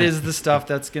 that is the stuff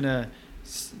that's gonna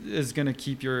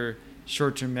keep your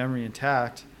short-term memory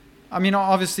intact. I mean,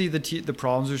 obviously the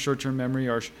problems with short-term memory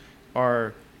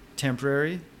are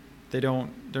temporary. They're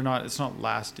not. It's not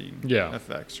lasting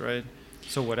effects, right?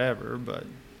 So whatever, but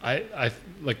I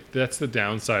like that's the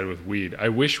downside with weed. I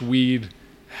wish weed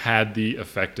had the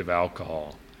effect of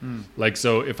alcohol. Like,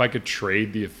 so if I could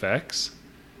trade the effects,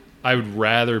 I would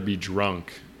rather be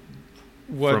drunk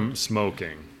from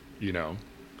smoking,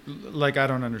 Like, I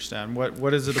don't understand.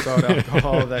 What is it about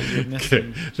alcohol that you're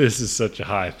missing? Okay. This is such a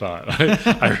high thought.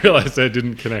 I realized I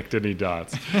didn't connect any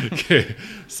dots. Okay.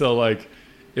 So like,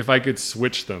 if I could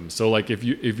switch them. So like, if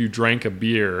you drank a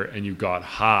beer and you got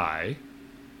high.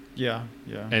 Yeah.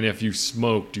 And if you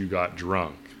smoked, you got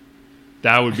drunk.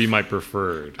 That would be my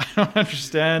preferred. I don't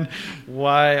understand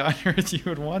why on earth you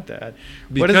would want that.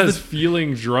 Because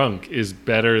feeling drunk is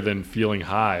better than feeling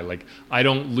high. Like, I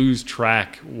don't lose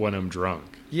track when I'm drunk.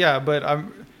 Yeah, but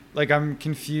I'm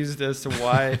confused as to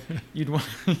why you'd want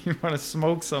to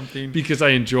smoke something. Because I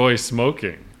enjoy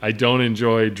smoking. I don't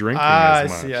enjoy drinking as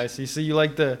much. I see. So you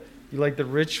like the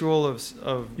ritual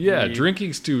of yeah, weed.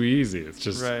 Drinking's too easy. It's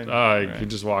just I can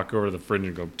just walk over to the fridge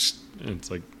and go. And it's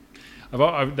like,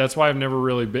 that's why I've never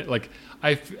really been like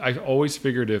I always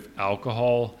figured if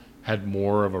alcohol had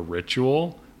more of a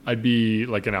ritual, I'd be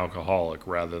like an alcoholic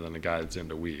rather than a guy that's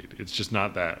into weed. It's just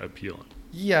not that appealing.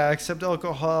 Yeah, except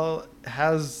alcohol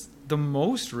has the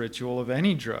most ritual of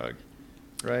any drug,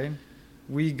 right?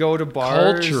 We go to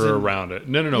bars. Culture around it.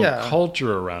 No. Yeah.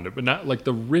 Culture around it. But not like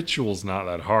the ritual's not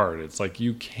that hard. It's like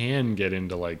you can get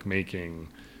into like making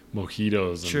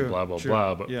mojitos and blah, blah,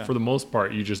 blah. But for the most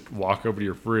part, you just walk over to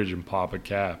your fridge and pop a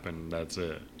cap and that's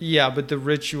it. Yeah, but the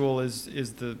ritual is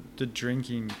the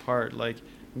drinking part. Like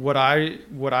what I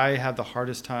have the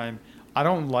hardest time, I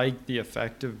don't like the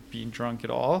effect of being drunk at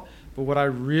all. But what I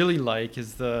really like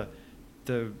is the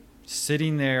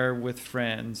sitting there with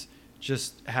friends,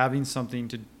 just having something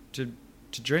to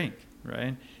drink,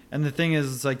 right? And the thing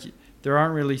is, it's like there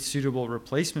aren't really suitable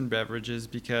replacement beverages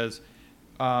because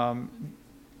I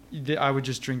would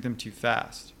just drink them too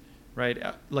fast, right?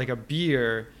 Like a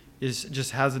beer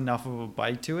just has enough of a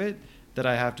bite to it that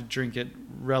I have to drink it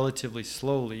relatively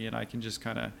slowly, and I can just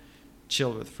kind of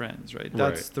chill with friends, right?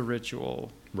 That's the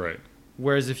ritual, right?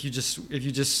 Whereas if you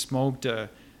just smoked a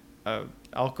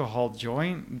alcohol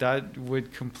joint, that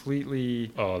would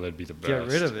completely that'd be the best. Get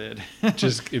rid of it.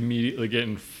 Just immediately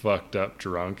getting fucked up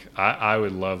drunk. I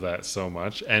would love that so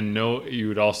much. And you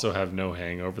would also have no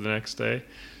hangover the next day.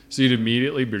 So you'd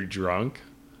immediately be drunk.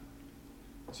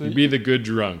 So you'd be the good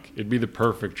drunk. It'd be the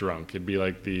perfect drunk. It'd be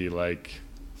like the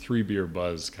 3 beer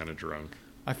buzz kind of drunk.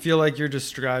 I feel like you're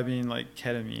describing like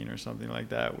ketamine or something like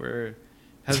that, where it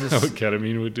has Is that what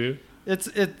ketamine would do?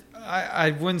 I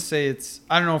wouldn't say it's.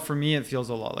 I don't know. For me, it feels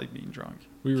a lot like being drunk.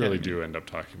 We really do end up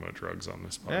talking about drugs on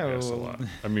this podcast a lot.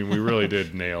 I mean, we really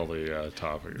did nail the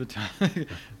topic.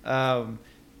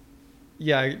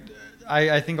 Yeah,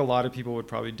 I think a lot of people would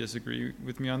probably disagree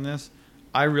with me on this.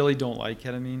 I really don't like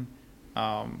ketamine,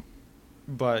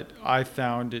 but I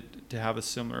found it to have a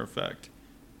similar effect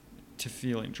to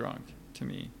feeling drunk to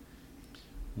me.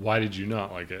 Why did you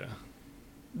not like it?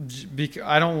 Because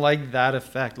I don't like that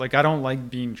effect. Like, I don't like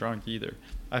being drunk either.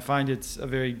 I find it's a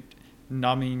very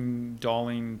numbing,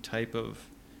 dulling type of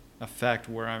effect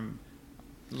where I'm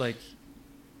like.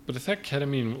 But is that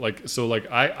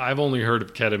ketamine I've only heard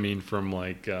of ketamine from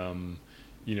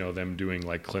them doing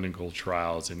like clinical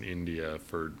trials in India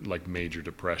for like major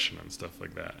depression and stuff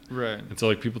like that. Right. And so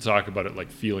like people talk about it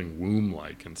like feeling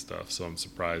womb-like and stuff. So I'm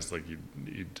surprised like you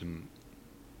didn't.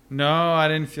 No, I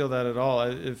didn't feel that at all.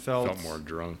 It felt more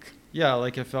drunk. Yeah,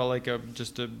 like it felt like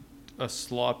just a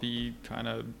sloppy kind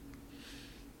of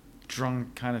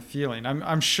drunk kind of feeling.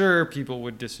 I'm sure people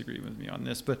would disagree with me on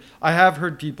this, but I have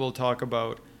heard people talk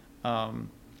about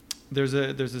there's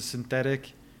a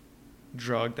synthetic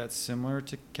drug that's similar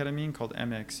to ketamine called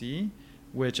MXE,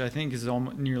 which I think is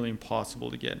nearly impossible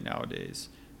to get nowadays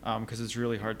because it's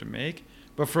really hard to make.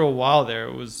 But for a while there,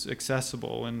 it was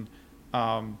accessible, and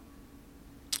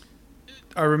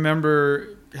I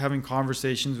remember having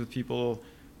conversations with people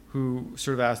who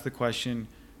sort of asked the question,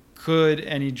 could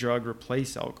any drug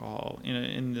replace alcohol in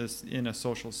a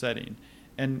social setting?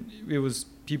 And it was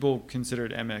people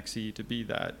considered MXE to be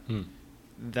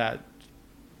that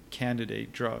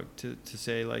candidate drug to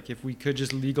say, like, if we could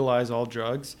just legalize all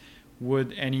drugs,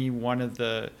 would any one of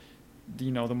the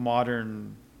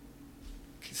modern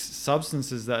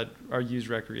substances that are used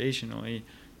recreationally,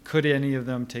 could any of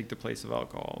them take the place of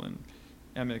alcohol? And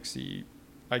MXE,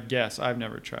 I guess, I've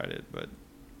never tried it, but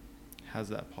has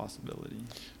that possibility.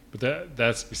 But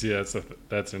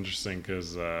that's interesting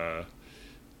because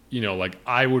like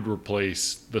I would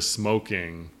replace the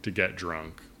smoking to get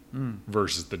drunk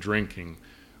versus the drinking,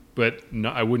 but no,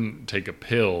 I wouldn't take a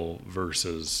pill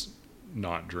versus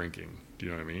not drinking. Do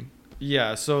you know what I mean?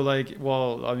 Yeah. So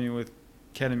with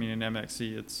ketamine and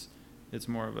MXE, it's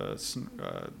more of a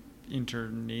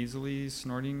intranasally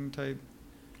snorting type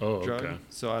drug. Okay.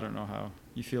 So I don't know how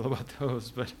you feel about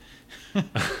those, but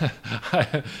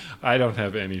I don't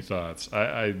have any thoughts.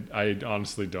 I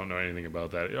honestly don't know anything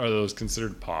about that. Are those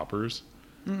considered poppers?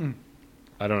 Mm-mm.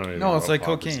 I don't know anything No, it's about like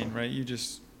poppers, cocaine, right? You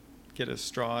just get a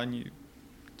straw and you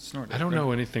snort it. I don't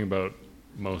know anything about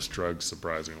most drugs,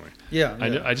 surprisingly. Yeah.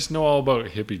 I just know all about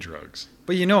hippie drugs.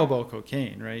 But you know about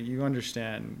cocaine, right? You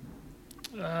understand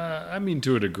I mean,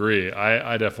 to a degree.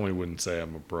 I definitely wouldn't say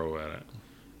I'm a pro at it.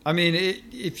 I mean,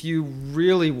 if you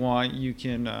really want, you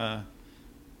can,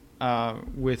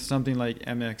 with something like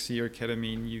MXE or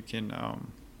ketamine, you can,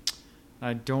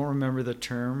 I don't remember the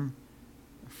term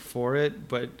for it,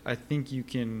 but I think you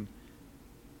can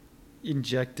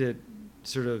inject it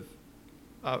sort of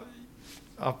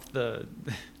up the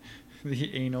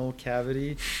the anal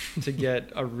cavity to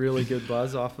get a really good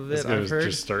buzz off of it. I've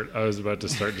heard. I was about to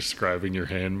start describing your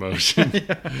hand motion.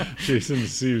 Jason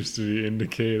seems to be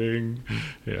indicating.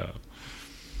 Yeah.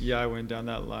 Yeah, I went down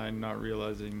that line not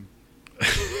realizing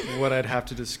what I'd have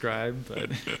to describe,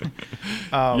 but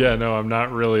yeah, no, I'm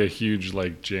not really a huge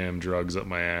like jam drugs up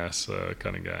my ass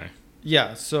kind of guy.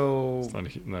 Yeah, so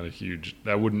it's not a huge.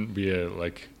 That wouldn't be a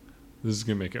like. This is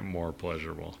gonna make it more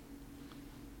pleasurable.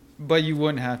 But you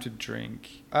wouldn't have to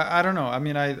drink. I don't know. I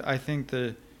mean, I think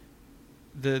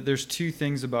there's two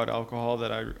things about alcohol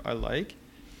that I like.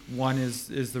 One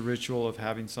is the ritual of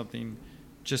having something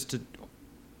just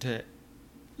to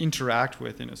interact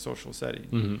with in a social setting,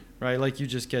 mm-hmm. right? Like you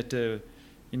just get to,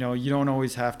 you don't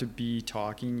always have to be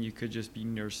talking. You could just be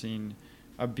nursing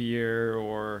a beer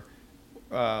or,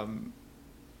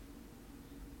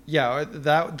 yeah,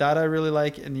 that I really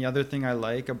like. And the other thing I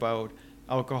like about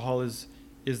alcohol is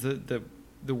the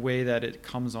way that it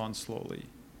comes on slowly,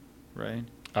 right?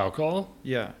 Alcohol?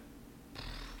 Yeah.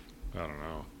 I don't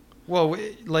know. Well,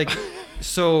 like,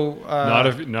 so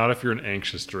not if you're an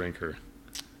anxious drinker.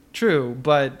 True,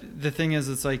 but the thing is,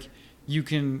 it's like you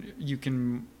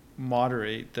can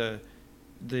moderate the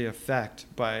effect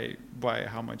by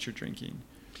how much you're drinking,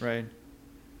 right?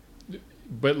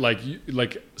 But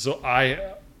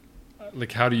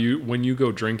how do you, when you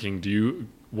go drinking,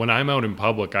 when I'm out in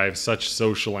public, I have such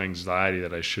social anxiety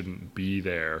that I shouldn't be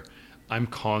there. I'm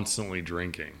constantly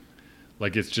drinking.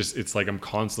 Like it's like I'm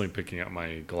constantly picking up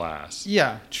my glass.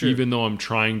 Yeah, true. Even though I'm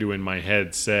trying to in my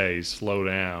head say, slow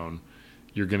down,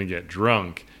 you're going to get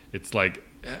drunk. It's like,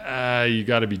 you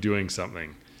got to be doing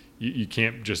something. You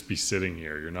can't just be sitting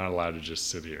here. You're not allowed to just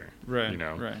sit here. Right.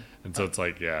 Right. And so it's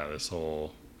like, yeah, this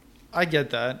whole. I get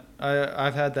that.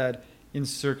 I've had that in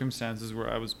circumstances where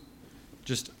I was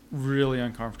just really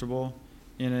uncomfortable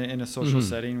in a social mm-hmm.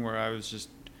 setting where I was just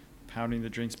pounding the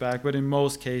drinks back. But in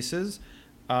most cases,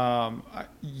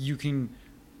 you can,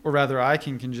 or rather I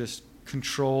can just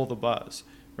control the buzz,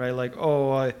 right? Like,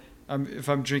 if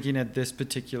I'm drinking at this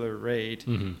particular rate,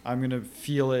 mm-hmm. I'm going to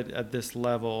feel it at this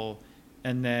level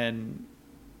and then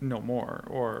no more.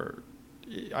 Or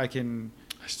I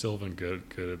still haven't good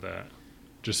at that.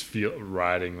 Just feel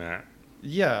riding that.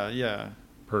 Yeah.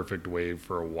 Perfect wave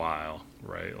for a while,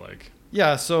 right? Like.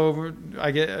 Yeah, so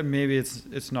I get maybe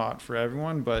it's not for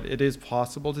everyone, but it is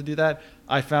possible to do that.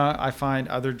 I find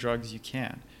other drugs you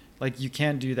can. Like you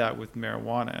can't do that with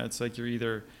marijuana. It's like you're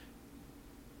either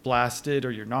blasted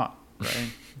or you're not,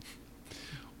 right?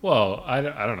 Well, I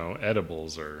don't know.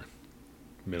 Edibles are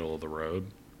middle of the road.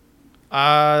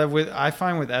 I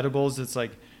find with edibles, it's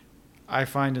like I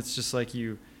find it's just like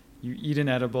you eat an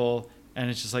edible and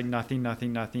it's just like nothing,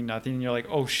 and you're like,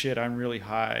 oh shit, I'm really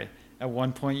high. At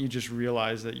one point, you just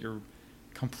realize that you're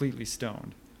completely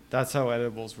stoned. That's how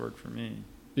edibles work for me.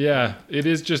 Yeah, it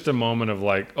is just a moment of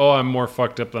like, oh, I'm more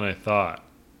fucked up than I thought.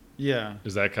 Yeah.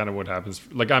 Is that kind of what happens?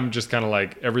 Like, I'm just kind of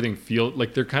like, everything feels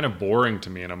like they're kind of boring to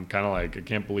me. And I'm kind of like, I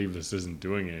can't believe this isn't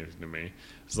doing anything to me.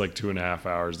 It's like 2.5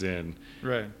 hours in.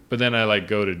 Right. But then I like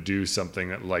go to do something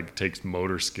that like takes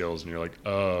motor skills and you're like,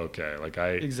 oh, okay. Like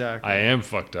exactly. I am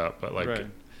fucked up. But like, right.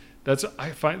 That's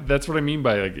what I mean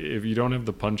by like, if you don't have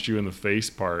the punch you in the face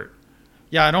part.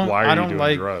 Yeah, why are you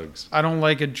doing drugs? I don't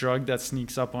like a drug that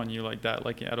sneaks up on you like that,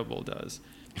 like an edible does.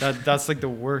 That's like the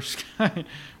worst kind,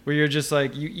 where you're just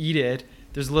like, you eat it.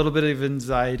 There's a little bit of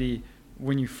anxiety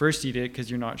when you first eat it because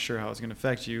you're not sure how it's going to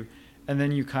affect you. And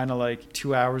then you kind of like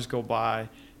 2 hours go by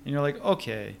and you're like,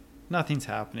 okay, nothing's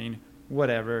happening,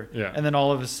 whatever. Yeah. And then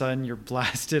all of a sudden you're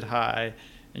blasted high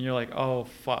and you're like, oh,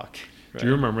 fuck. Right? Do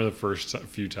you remember the first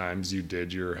few times you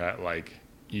did your like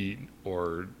eat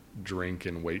or drink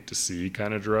and wait to see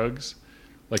kind of drugs?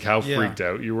 Like how freaked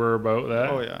out you were about that?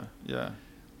 Oh yeah, yeah.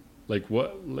 Like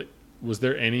what? Like was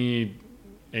there any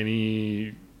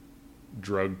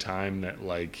drug time that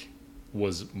like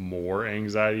was more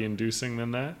anxiety inducing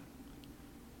than that?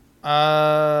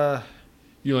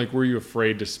 You know, like were you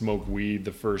afraid to smoke weed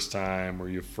the first time? Were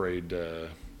you afraid to?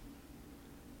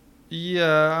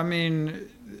 Yeah, I mean.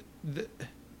 I'm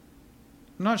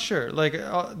not sure. Like,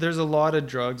 there's a lot of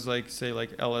drugs, like say, like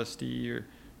LSD or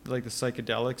like the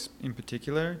psychedelics in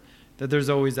particular, that there's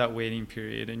always that waiting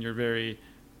period, and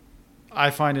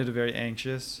I find it very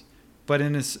anxious. But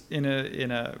in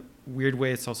a weird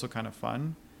way, it's also kind of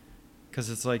fun, because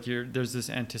it's like there's this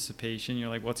anticipation. You're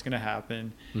like, what's gonna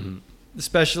happen? Mm-hmm.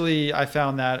 Especially, I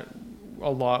found that a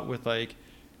lot with like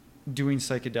doing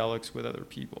psychedelics with other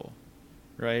people,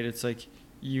 right? It's like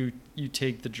you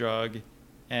take the drug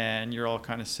and you're all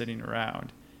kind of sitting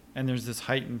around, and there's this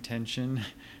heightened tension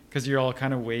because you're all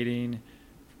kind of waiting,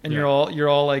 and you're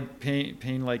all like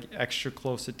paying like extra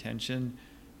close attention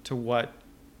to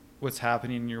what's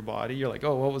happening in your body. You're like,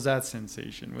 oh, what was that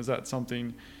sensation? Was that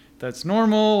something that's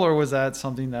normal, or was that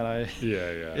something that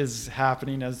is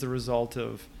happening as the result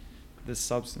of this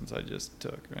substance I just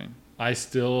took, right?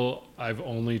 I've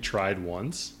only tried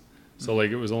once. So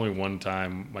like it was only one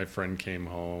time my friend came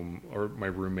home, or my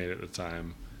roommate at the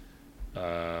time.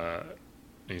 And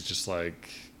he's just like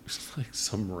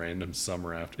some random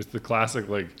summer after. It's the classic,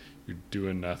 like, you're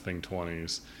doing nothing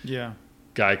 20s. Yeah.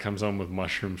 Guy comes home with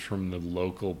mushrooms from the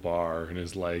local bar and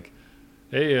is like,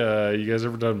 hey, you guys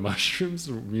ever done mushrooms?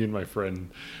 Me and my friend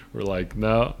were like,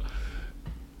 no.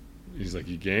 He's like,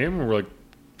 you game? And we're like,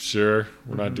 sure,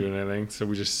 we're not doing anything. So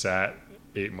we just sat,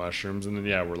 ate mushrooms, and then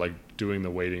we're like doing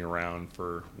the waiting around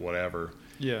for whatever.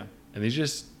 Yeah. And they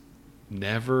just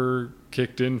never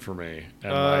kicked in for me.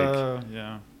 And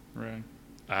yeah, right.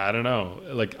 I don't know.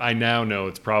 Like, I now know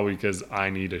it's probably because I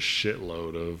need a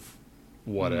shitload of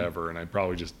whatever, and I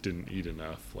probably just didn't eat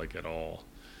enough, like, at all.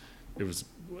 It was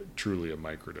truly a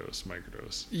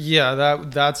microdose. Yeah,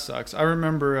 that sucks. I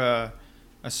remember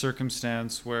a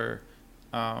circumstance where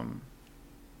I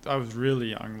was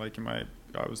really young, like I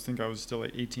think I was still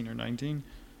like 18 or 19.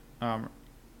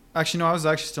 Actually, no, I was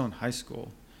actually still in high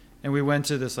school, and we went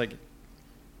to this like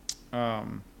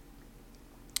some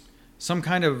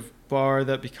kind of bar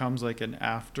that becomes like an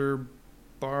after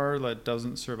bar that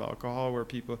doesn't serve alcohol, where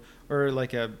people, or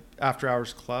like a after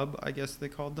hours club, I guess they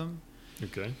called them.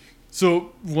 Okay.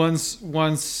 So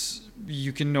once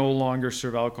you can no longer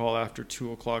serve alcohol after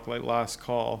 2:00, like last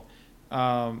call,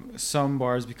 some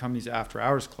bars become these after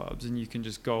hours clubs, and you can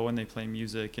just go and they play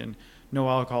music and no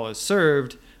alcohol is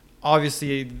served.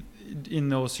 Obviously, in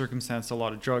those circumstances, a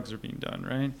lot of drugs are being done,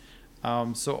 right?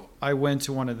 So I went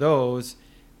to one of those,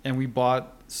 and we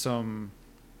bought some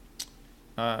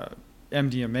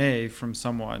MDMA from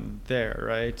someone there,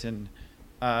 right? And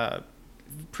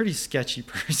pretty sketchy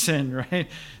person, right?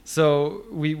 So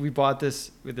we bought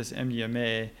this with this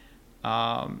MDMA,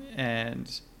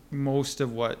 and most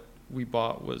of what we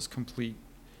bought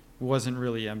wasn't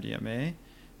really MDMA,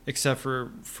 except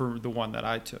for the one that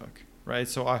I took, right?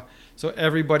 So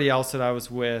everybody else that I was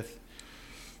with,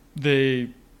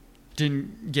 they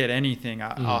didn't get anything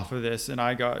off of this, and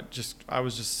I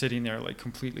was just sitting there like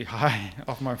completely high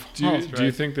off my balls. Do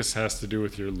you think this has to do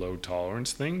with your low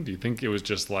tolerance thing? Do you think it was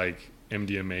just like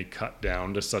MDMA cut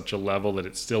down to such a level that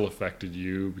it still affected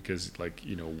you because, like,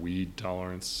 you know, weed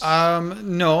tolerance?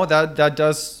 No, that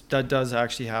does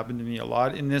actually happen to me a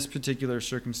lot in this particular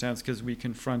circumstance, because we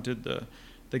confronted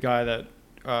the guy that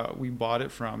we bought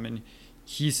it from, and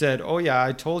he said, "Oh yeah,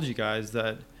 I told you guys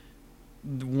that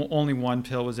only one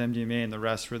pill was MDMA and the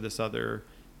rest were this other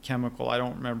chemical." I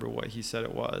don't remember what he said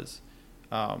it was,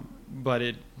 but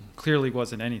it clearly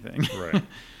wasn't anything. Right.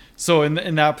 So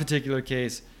in that particular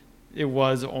case, it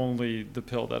was only the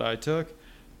pill that I took.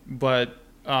 But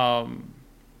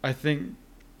I think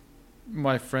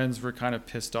my friends were kind of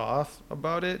pissed off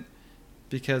about it,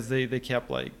 because they kept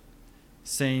like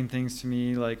saying things to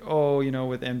me like, oh, you know,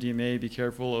 with MDMA, be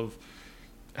careful of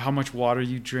how much water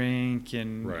you drink,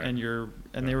 and right.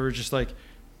 and they were just like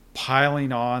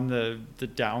piling on the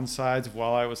downsides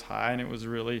while I was high, and it was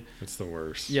really, it's the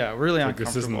worst. Yeah, really like, uncomfortable.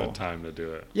 this isn't the time to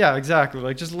do it. Yeah, exactly.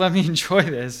 Like, just let me enjoy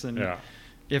this, and yeah.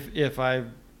 if I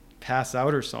pass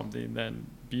out or something, then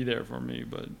be there for me.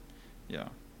 But yeah,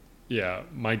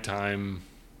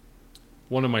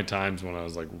 one of my times when I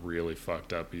was like really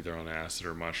fucked up, either on acid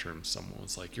or mushrooms, someone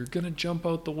was like, "You're gonna jump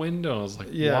out the window." I was like,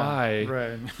 "Why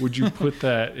right. would you put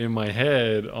that in my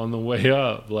head on the way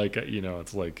up?" Like, you know,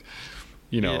 it's like,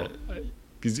 you know,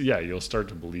 because you'll start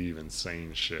to believe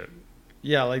insane shit.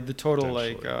 Yeah, like the total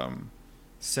like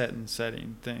set and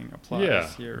setting thing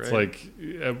applies here, right? It's like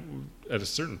at a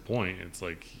certain point, it's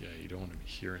like, you don't want to be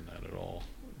hearing that at all.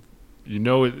 You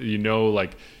know,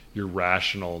 like, your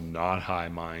rational, not high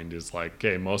mind is like,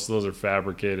 okay, most of those are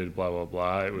fabricated, blah, blah,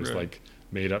 blah. It was like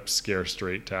made up scare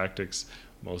straight tactics.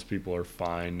 Most people are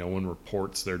fine. No one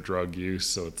reports their drug use.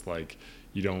 So it's like,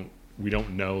 we don't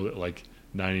know that like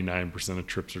 99% of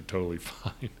trips are totally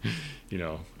fine, you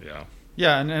know? Yeah.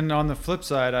 Yeah. And on the flip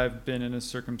side, I've been in a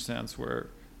circumstance where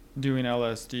doing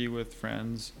LSD with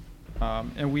friends,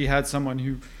 and we had someone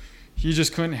who, he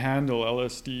just couldn't handle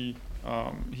LSD.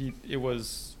 It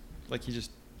was like,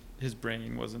 his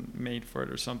brain wasn't made for it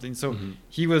or something. So Mhm.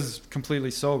 he was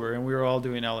completely sober, and we were all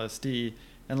doing LSD.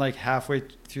 And like halfway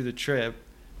through the trip,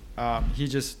 he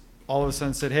just all of a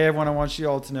sudden said, "Hey, everyone, I want you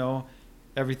all to know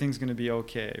everything's going to be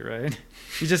okay," right?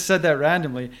 He just said that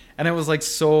randomly, and it was like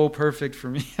so perfect for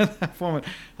me at that moment.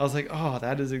 I was like, "Oh,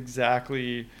 that is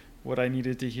exactly what I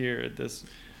needed to hear at this."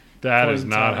 That point is in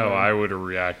not time, how right? I would have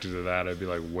reacted to that. I'd be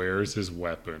like, "Where's his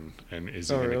weapon? And is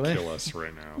he Oh, going to really? kill us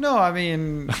right now?" No, I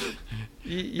mean,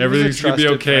 he was a Everything's gonna be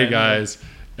trusted okay, friend. guys.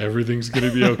 Everything's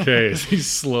gonna be okay. As he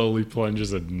slowly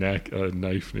plunges a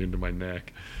knife into my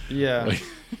neck. Yeah. Like-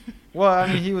 Well,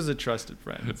 I mean, he was a trusted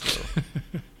friend, so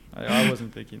I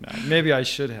wasn't thinking that. Maybe I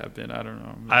should have been. I don't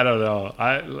know. I don't know.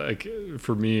 I like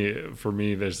for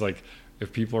me, there's like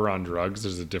if people are on drugs,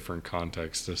 there's a different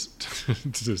context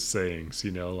to sayings.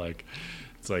 You know, like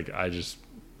it's like I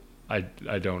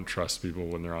don't trust people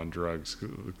when they're on drugs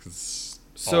because it's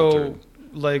So, altered.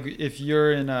 like, if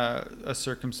you're in a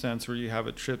circumstance where you have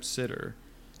a trip sitter,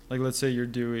 like, let's say you're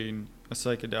doing a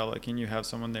psychedelic and you have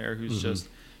someone there who's Mhm. just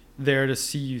there to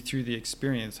see you through the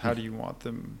experience, how do you want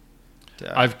them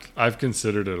to act? I've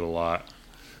considered it a lot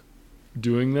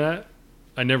doing that.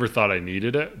 I never thought I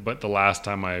needed it, but the last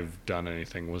time I've done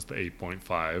anything was the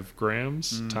 8.5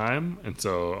 grams time, and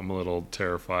so I'm a little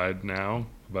terrified now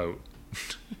about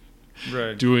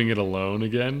Right. doing it alone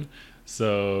again.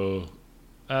 So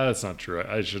that's not true.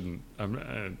 I shouldn't.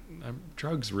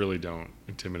 Drugs really don't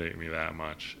intimidate me that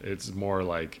much. It's more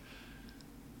like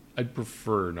I'd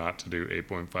prefer not to do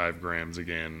 8.5 grams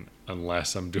again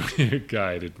unless I'm doing a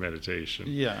guided meditation.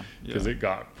 Yeah. Because it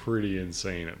got pretty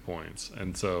insane at points.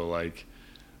 And so, like,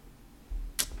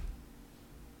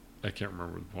 I can't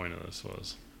remember what the point of this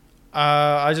was.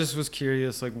 I just was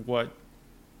curious, like, what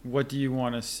do you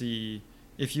want to see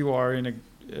if you are in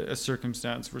a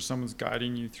circumstance where someone's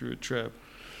guiding you through a trip?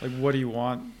 Like, what do you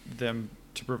want them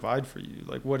to provide for you?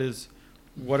 Like, what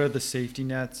are the safety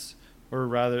nets,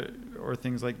 or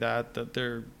things like that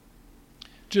they're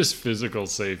Just physical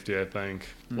safety, I think.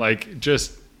 Mm. Like,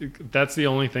 just that's the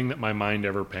only thing that my mind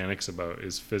ever panics about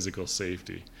is physical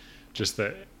safety. Just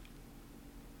that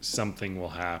something will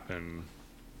happen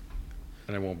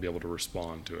and I won't be able to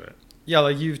respond to it. Yeah,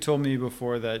 like you've told me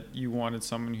before that you wanted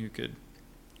someone who could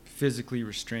physically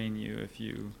restrain you if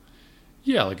you.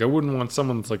 Yeah, like I wouldn't want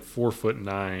someone that's like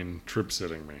 4'9" trip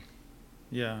sitting me.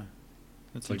 Yeah,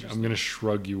 that's Like interesting. I'm gonna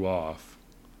shrug you off.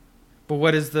 But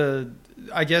what is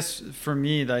I guess for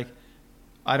me, like,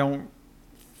 I don't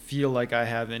feel like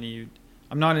I'm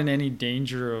not in any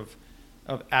danger of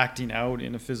acting out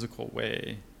in a physical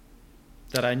way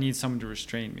that I need someone to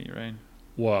restrain me, right?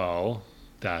 Well,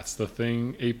 that's the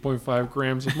thing 8.5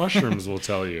 grams of mushrooms will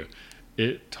tell you.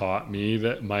 It taught me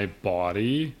that my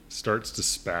body starts to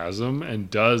spasm and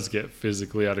does get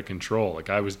physically out of control. Like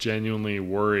I was genuinely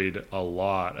worried a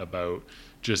lot about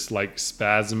just like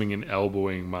spasming and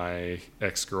elbowing my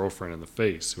ex-girlfriend in the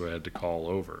face who I had to call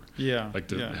over. Yeah. Like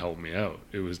to yeah. help me out.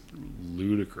 It was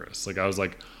ludicrous. Like I was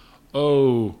like,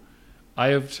 oh, I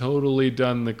have totally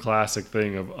done the classic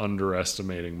thing of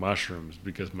underestimating mushrooms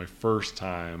because my first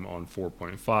time on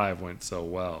 4.5 went so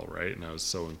well, right? And I was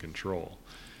so in control.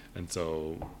 And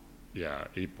so, yeah,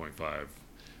 8.5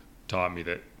 taught me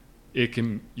that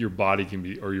your body can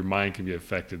be, or your mind can be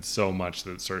affected so much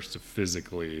that it starts to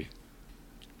physically.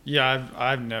 Yeah,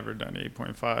 I've never done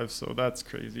 8.5, so that's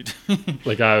crazy to me.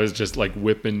 Like I was just like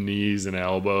whipping knees and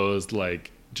elbows,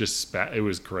 like just it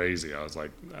was crazy. I was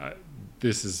like,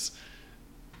 this is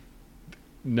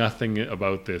nothing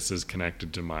about this is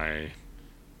connected to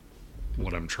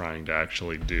what I'm trying to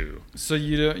actually do. So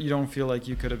you don't feel like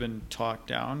you could have been talked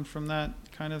down from that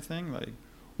kind of thing, like?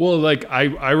 Well, like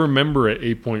I remember at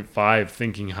 8.5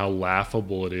 thinking how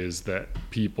laughable it is that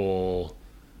people,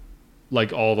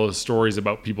 like all those stories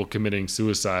about people committing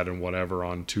suicide and whatever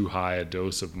on too high a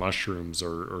dose of mushrooms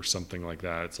or something like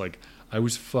that. It's like I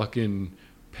was fucking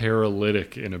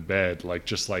paralytic in a bed, like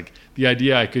just like the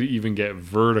idea I could even get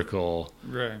vertical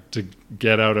Right. to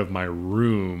get out of my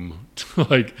room to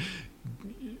like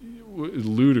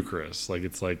ludicrous. Like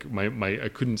it's like my I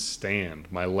couldn't stand.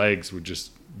 My legs would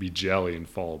just be jelly and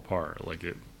fall apart. Like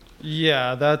it.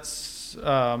 Yeah, that's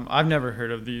I've never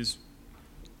heard of these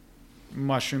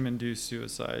mushroom-induced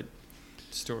suicide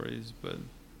stories, but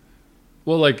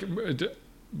Well,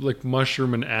 like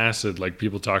mushroom and acid. Like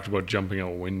people talked about jumping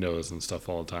out windows and stuff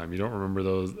all the time. You don't remember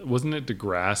those? Wasn't it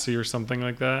Degrassi or something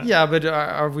like that? yeah, but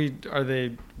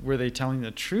were they telling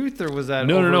the truth, or was that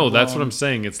No. That's what overblown? I'm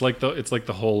saying. It's like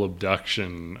the whole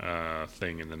abduction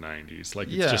thing in the 90s. Like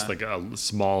it's just Yeah. like a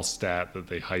small stat that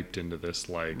they hyped into this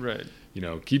like. Right. You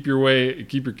know, keep your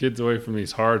kids away from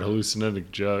these hard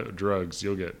hallucinogenic drugs.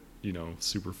 You'll get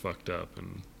super fucked up.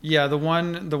 And Yeah, the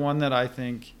one that I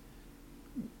think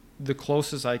the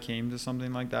closest I came to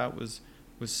something like that was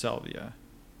salvia.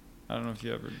 I don't know if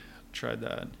you ever tried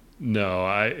that. no,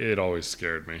 it always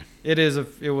scared me. It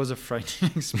was a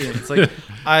frightening experience. Like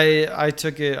I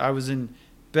took it. I was in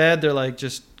bed. They're like,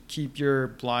 just keep your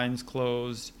blinds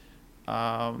closed,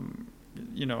 all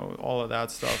of that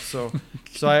stuff. So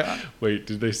I Wait,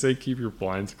 did they say keep your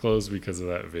blinds closed because of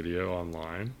that video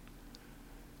online?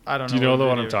 I don't know. Do you know the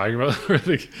what one I'm talking about? Where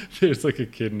there's like a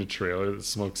kid in a trailer that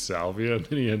smokes salvia, and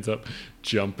then he ends up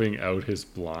jumping out his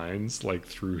blinds like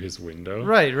through his window.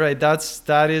 Right.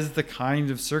 That is the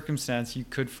kind of circumstance you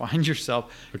could find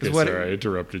yourself. Okay, sorry, I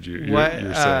interrupted you.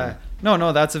 You're saying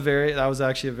No, that was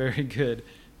actually a very good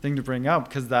thing to bring up,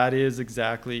 because that is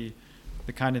exactly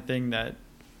the kind of thing that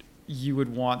you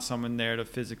would want someone there to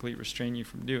physically restrain you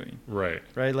from doing. right.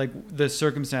 Like the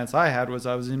circumstance I had was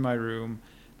I was in my room,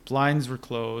 blinds were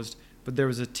closed, but there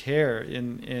was a tear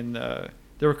in there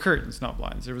were curtains, not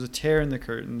blinds. There was a tear in the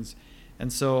curtains,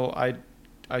 and so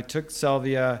I took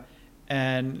salvia,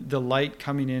 and the light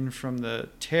coming in from the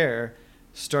tear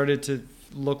started to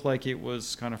look like it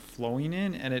was kind of flowing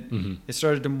in, and it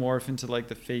started to morph into like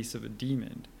the face of a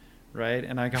demon, right?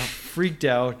 And I got freaked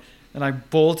out, and I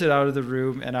bolted out of the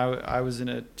room, and I was in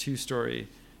a 2-story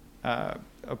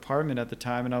apartment at the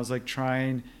time, and I was like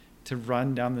trying to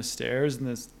run down the stairs, and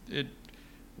it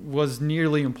was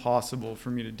nearly impossible for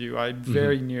me to do. I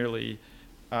very nearly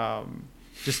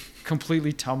just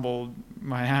completely tumbled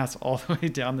my ass all the way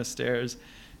down the stairs.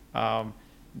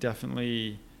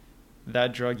 Definitely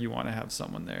that drug, you want to have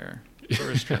someone there to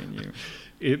restrain you.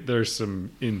 There's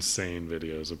some insane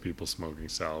videos of people smoking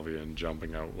salvia and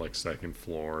jumping out like second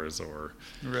floors, or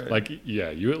Right. like,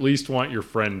 you at least want your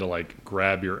friend to like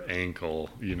grab your ankle,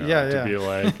 Yeah. be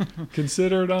like,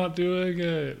 consider not doing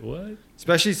it. What?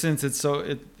 Especially since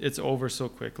it's over so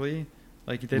quickly.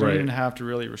 Like they don't Right. even have to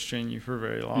really restrain you for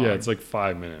very long. Yeah, it's like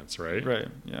 5 minutes, right? Right.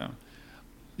 Yeah.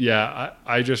 Yeah,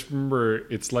 I just remember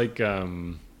it's like, how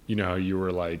you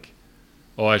were like,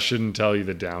 oh, I shouldn't tell you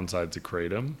the downsides of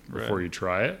kratom before Right. you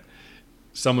try it.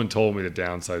 Someone told me the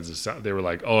downsides of they were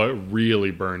like, oh, it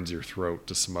really burns your throat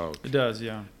to smoke. It does.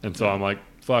 Yeah. And so I'm like,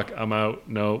 fuck, I'm out.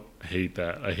 No, hate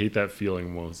that. I hate that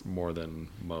feeling more than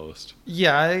most.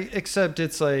 Yeah, except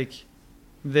it's like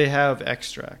they have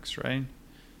extracts, right?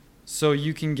 So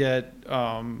you can get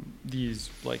these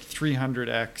like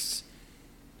 300x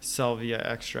salvia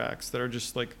extracts that are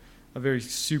just like a very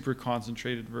super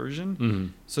concentrated version. Mm-hmm.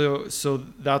 So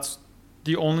that's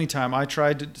the only time I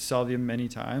tried salvia many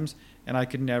times, and I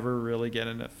could never really get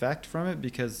an effect from it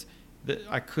because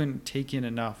I couldn't take in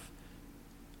enough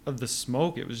of the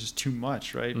smoke. It was just too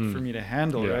much, right, for me to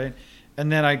handle, Yeah. right?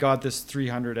 And then I got this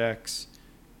 300x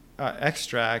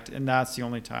extract, and that's the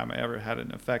only time I ever had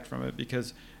an effect from it,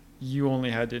 because you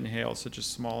only had to inhale such a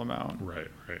small amount Right.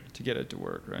 to get it to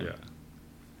work, right? Yeah.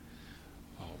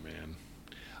 Oh man,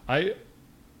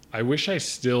 I wish I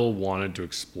still wanted to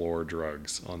explore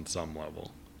drugs on some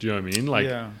level. Do you know what I mean? Like,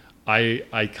 yeah.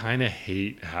 I kind of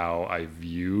hate how I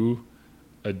view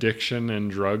addiction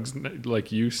and drugs,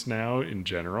 like use now in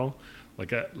general.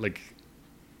 Like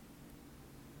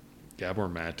Gabor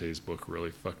Mate's book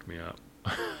really fucked me up.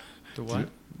 The what?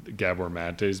 Gabor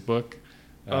Mate's book.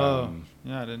 Yeah,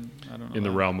 I don't know. In the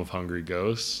that. Realm of Hungry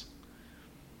Ghosts.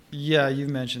 Yeah, you've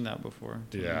mentioned that before.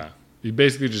 Yeah. He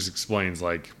basically just explains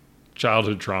like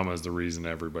childhood trauma is the reason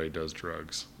everybody does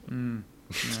drugs.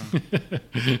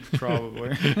 Yeah.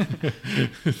 Probably.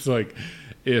 It's like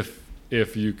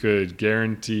if you could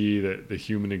guarantee that the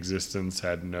human existence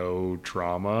had no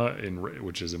trauma,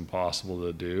 which is impossible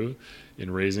to do,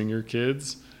 in raising your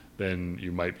kids, then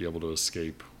you might be able to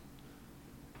escape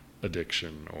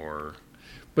addiction.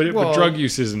 But drug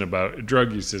use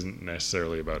isn't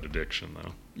necessarily about addiction,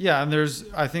 though. Yeah, and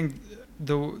I think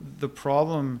the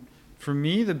problem for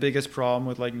me, the biggest problem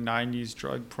with like 90s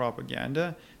drug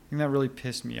propaganda, I think that really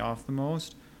pissed me off the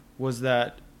most, was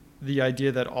that the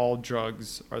idea that all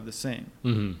drugs are the same.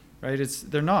 Mm-hmm. Right?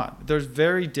 They're not. There's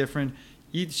very different,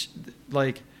 each,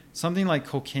 like something like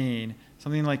cocaine,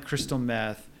 something like crystal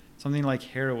meth, something like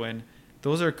heroin,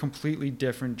 those are completely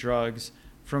different drugs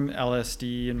from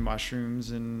LSD and mushrooms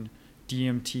and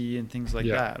DMT and things like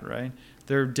that, right?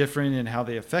 They're different in how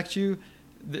they affect you.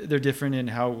 They're different in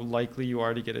how likely you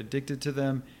are to get addicted to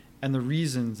them, and the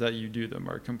reasons that you do them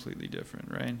are completely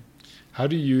different, right? How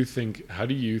do you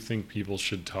think people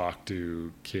should talk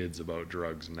to kids about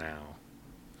drugs now?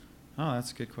 Oh,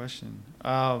 that's a good question.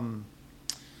 I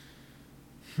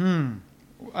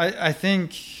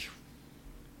think,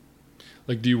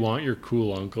 like, do you want your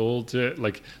cool uncle to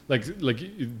like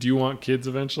do you want kids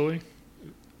eventually?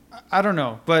 I don't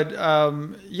know, but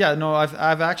yeah, no,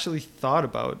 I've actually thought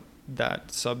about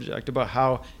that subject, about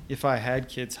how if I had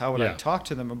kids, how would I Yeah. talk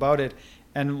to them about it,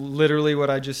 and literally what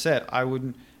I just said, I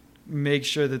would make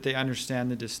sure that they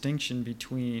understand the distinction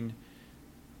between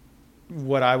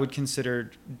what I would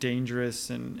consider dangerous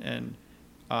and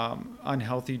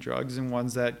unhealthy drugs and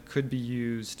ones that could be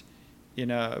used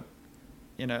in a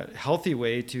healthy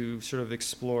way to sort of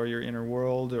explore your inner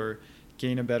world or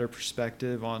gain a better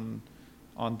perspective on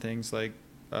things like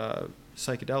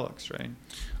psychedelics, right?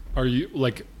 Are you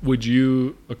like? Would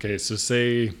you? Okay, so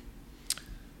say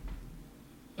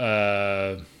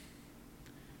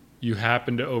you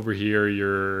happen to overhear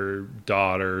your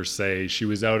daughter say she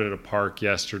was out at a park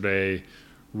yesterday,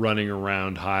 running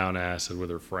around high on acid with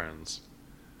her friends.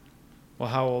 Well,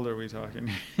 how old are we talking?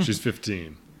 She's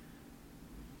 15.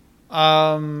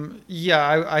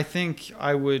 Yeah, I think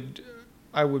I would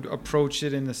approach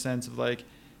it in the sense of like,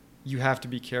 you have to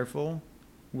be careful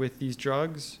with these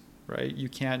drugs, right? You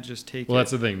can't just take Well, it.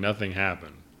 that's the thing. Nothing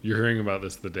happened. You're hearing about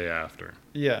this the day after.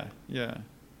 Yeah.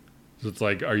 So it's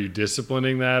like, are you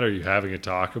disciplining that? Are you having a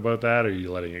talk about that? Or are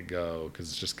you letting it go?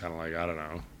 Because it's just kind of like, I don't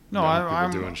know. No, young people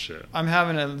I'm doing shit. I'm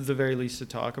having at the very least to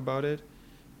talk about it,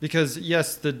 because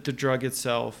yes, the drug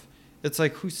itself. It's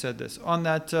like, who said this on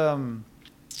that?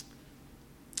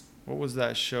 What was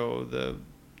that show? The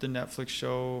Netflix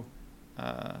show,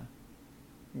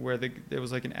 where there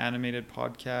was like an animated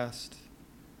podcast.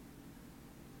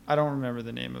 I don't remember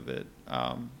the name of it. Sorry,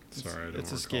 I don't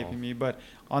it's recall. escaping me. But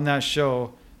on that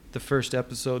show, the first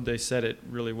episode, they said it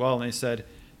really well, and they said,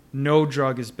 "No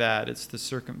drug is bad; it's the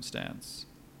circumstance."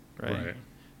 Right?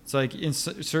 It's like in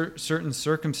certain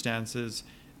circumstances,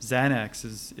 Xanax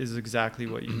is exactly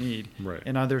what you need. Right.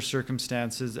 In other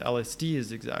circumstances, LSD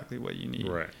is exactly what you need.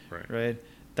 Right.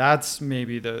 That's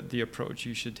maybe the approach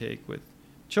you should take with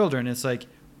children. It's like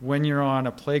when you're on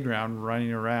a playground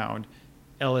running around,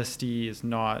 LSD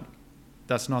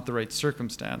that's not the right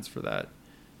circumstance for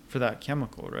that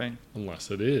chemical, right?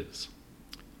 Unless it is.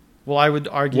 Well, I would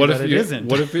argue that it isn't.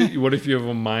 What if you have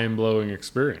a mind-blowing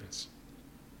experience?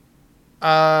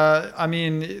 I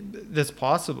mean, that's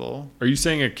possible. Are you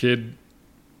saying a kid?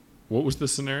 What was the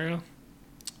scenario?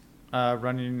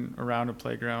 Running around a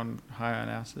playground high on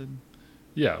acid.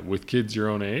 Yeah, with kids your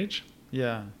own age.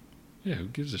 Yeah. Yeah, who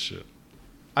gives a shit?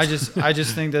 I just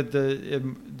think that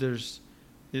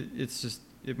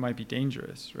it might be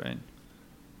dangerous, right?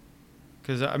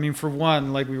 Because I mean, for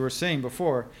one, like we were saying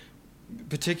before,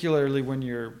 particularly when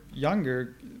you're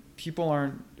younger, people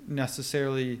aren't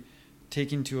necessarily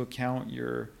take into account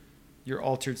your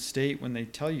altered state when they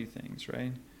tell you things,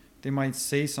 right? They might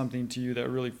say something to you that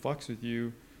really fucks with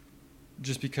you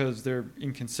just because they're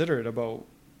inconsiderate about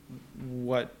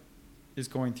what is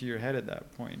going through your head at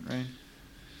that point, right?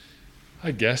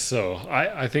 I guess so.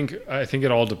 I think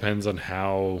it all depends on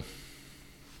how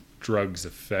drugs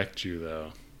affect you,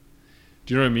 though.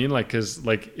 Do you know what I mean? Like, because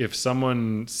like if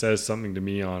someone says something to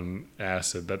me on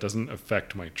acid, that doesn't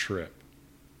affect my trip.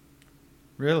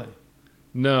 Really?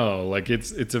 No, like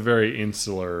it's a very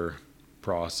insular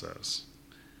process.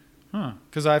 Huh.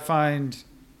 Because I find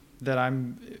that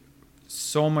I'm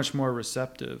so much more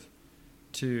receptive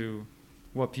to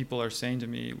what people are saying to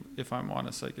me if I'm on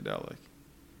a psychedelic.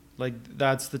 Like,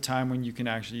 that's the time when you can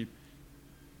actually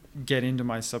get into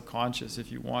my subconscious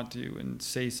if you want to and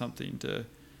say something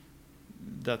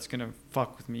that's going to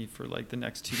fuck with me for like the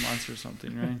next 2 months or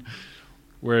something, right?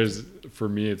 Whereas for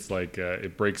me, it's like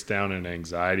it breaks down an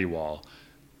anxiety wall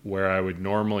where I would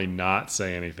normally not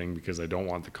say anything because I don't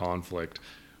want the conflict.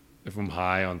 If I'm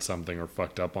high on something or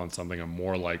fucked up on something, I'm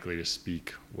more likely to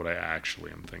speak what I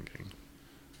actually am thinking.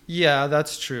 Yeah,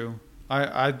 that's true.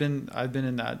 I've been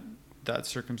in that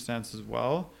circumstance as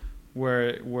well,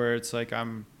 where it's like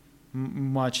I'm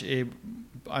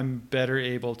better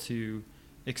able to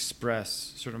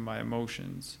express sort of my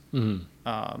emotions.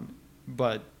 Mm-hmm.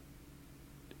 But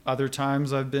other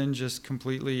times I've been just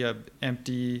completely a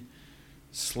empty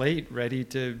slate, ready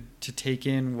to take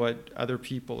in what other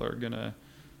people are gonna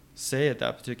say at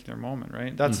that particular moment,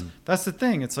 right? That's the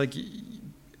thing. It's like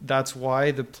that's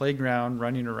why the playground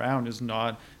running around is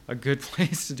not a good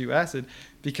place to do acid,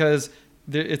 because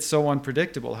it's so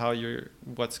unpredictable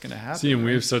what's going to happen. See, and right?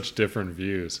 we have such different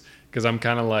views, because I'm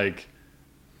kind of like,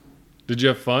 did you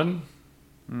have fun?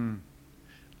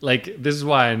 Like, this is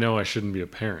why I know I shouldn't be a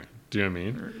parent. Do you know what I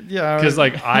mean? Yeah. Because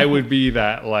like I would be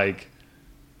that, like,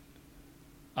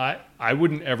 I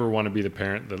wouldn't ever want to be the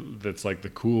parent that's like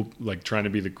the cool, like trying to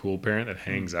be the cool parent that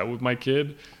hangs out with my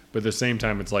kid. But at the same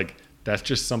time, it's like, that's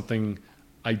just something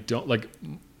I don't like.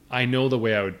 I know the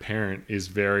way I would parent is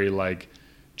very like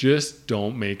just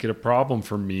don't make it a problem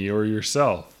for me or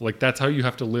yourself. Like, that's how you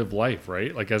have to live life,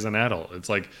 right? Like, as an adult, it's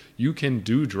like, you can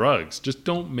do drugs, just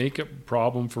don't make it a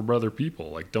problem for other people.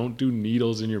 Like, don't do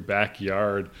needles in your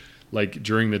backyard, like,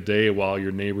 during the day while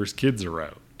your neighbor's kids are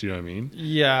out. Do you know what I mean?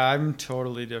 Yeah, I'm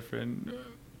totally different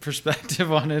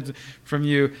perspective on it from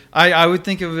you. I would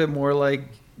think of it more like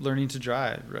learning to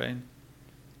drive, right?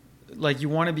 Like, you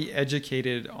want to be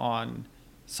educated on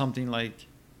something like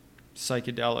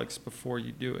psychedelics before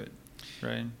you do it,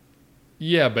 right?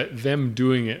 Yeah, but them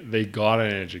doing it, they got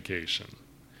an education.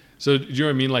 So do you know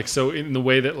what I mean? Like, so in the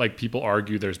way that like people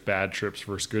argue there's bad trips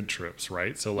versus good trips,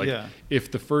 right? So like, Yeah.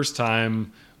 if the first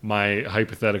time my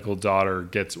hypothetical daughter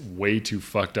gets way too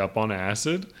fucked up on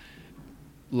acid,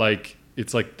 like,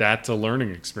 it's like, that's a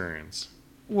learning experience.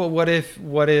 Well, what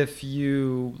if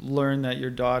you learn that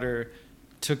your daughter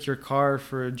took your car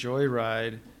for a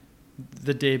joyride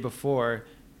the day before?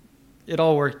 It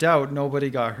all worked out. Nobody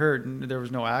got hurt and there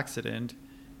was no accident.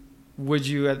 Would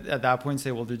you at that point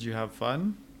say, well, did you have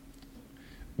fun?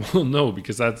 Well, no,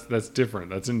 because that's different.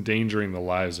 That's endangering the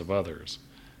lives of others.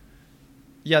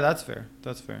 Yeah, that's fair.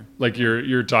 That's fair. Like,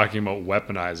 you're talking about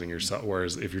weaponizing yourself,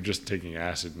 whereas if you're just taking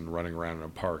acid and running around in a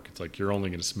park, it's like you're only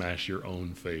going to smash your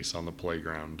own face on the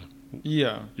playground.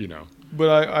 Yeah. You know.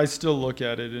 But I still look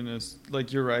at it in as,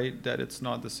 like, you're right that it's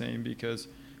not the same, because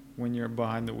when you're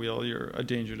behind the wheel, you're a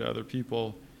danger to other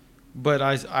people. But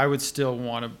I would still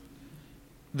want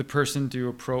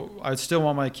I'd still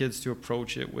want my kids to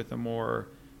approach it with a more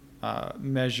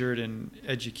measured and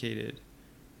educated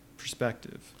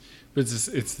perspective. But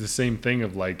it's the same thing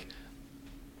of like,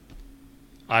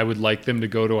 I would like them to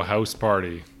go to a house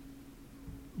party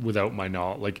without my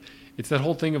knowledge. Like, it's that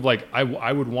whole thing of like,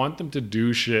 I would want them to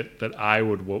do shit that I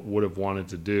would have wanted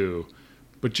to do,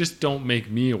 but just don't make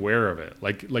me aware of it.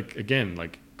 Like again,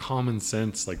 like common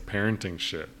sense, like parenting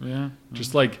shit. Yeah.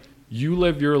 Just like, you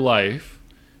live your life.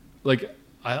 Like,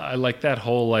 I like that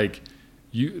whole like,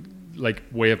 you like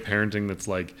way of parenting that's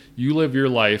like, you live your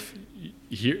life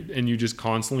here and you just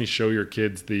constantly show your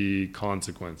kids the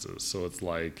consequences. So it's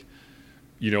like,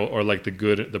 you know, or like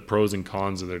the pros and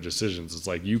cons of their decisions. It's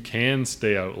like, you can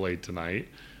stay out late tonight,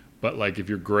 but like if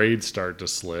your grades start to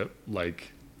slip,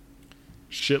 like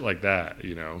shit like that,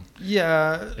 you know.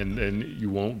 Yeah. And you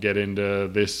won't get into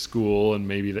this school, and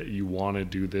maybe that you want to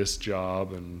do this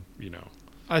job, and you know.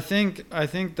 I think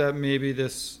that maybe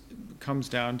this comes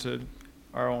down to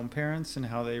our own parents and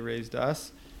how they raised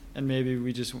us, and maybe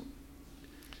we just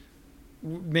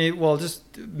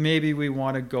maybe we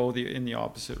want to go in the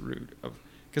opposite route of,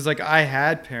 because like I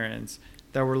had parents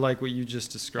that were like what you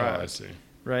just described. Oh, I see.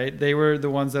 Right? They were the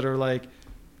ones that are like,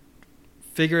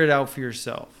 figure it out for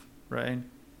yourself, right?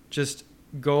 Just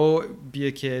go be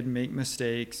a kid, make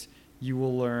mistakes, you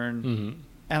will learn. Mm-hmm.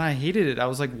 And I hated it. I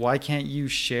was like, why can't you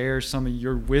share some of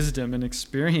your wisdom and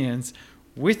experience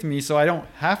with me so I don't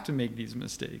have to make these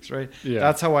mistakes, right? Yeah.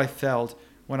 That's how I felt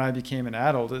when I became an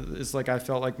adult. It's like I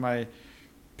felt like my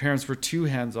parents were too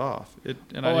hands off. I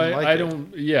didn't like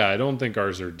it. I don't think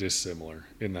ours are dissimilar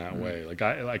in that way.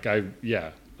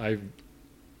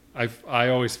 I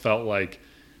always felt like,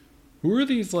 who are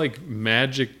these like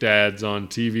magic dads on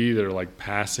TV that are like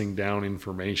passing down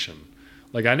information?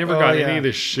 Like, I never got any of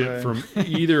this shit from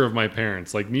either of my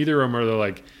parents. Like, neither of them are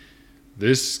like,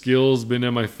 this skill's been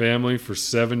in my family for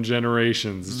 7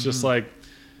 generations. It's just like,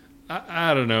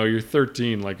 I don't know. You're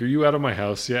 13. Like, are you out of my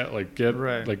house yet? Like,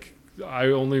 like, I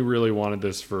only really wanted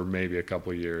this for maybe a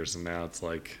couple of years, and now it's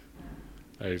like,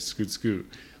 I scoot.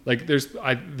 Like, there's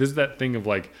that thing of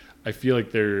like, I feel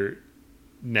like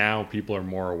now people are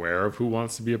more aware of who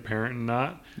wants to be a parent and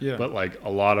not. Yeah. But like, a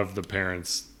lot of the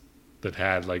parents that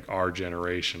had like our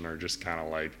generation are just kind of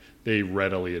like, they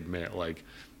readily admit like,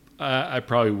 I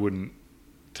probably wouldn't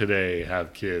today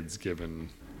have kids given.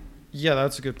 Yeah,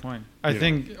 that's a good point. I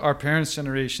think our parents'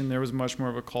 generation, there was much more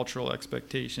of a cultural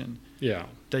expectation. Yeah.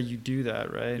 That you do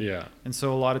that, right? Yeah. And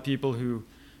so a lot of people who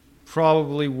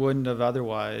probably wouldn't have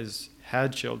otherwise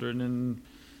had children, and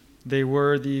they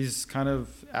were these kind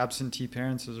of absentee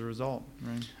parents as a result,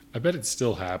 right? I bet it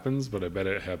still happens, but I bet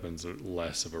it happens at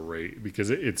less of a rate, because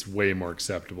it's way more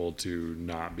acceptable to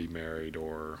not be married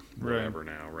or whatever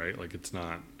now, right? Like, it's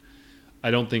not,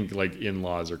 I don't think like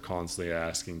in-laws are constantly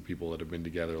asking people that have been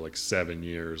together like 7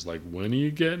 years, like, when are you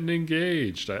getting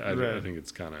engaged? I think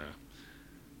it's kind of,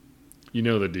 you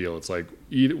know the deal. It's like,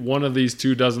 one of these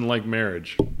two doesn't like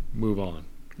marriage, move on.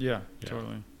 Yeah,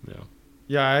 totally. Yeah.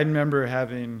 Yeah, I remember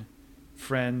having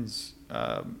friends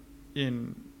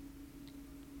in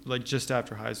like just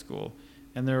after high school,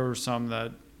 and there were some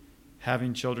that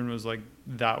having children was like,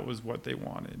 that was what they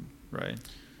wanted, right?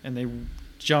 And they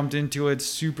jumped into it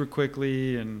super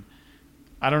quickly, and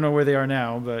I don't know where they are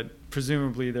now, but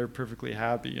presumably they're perfectly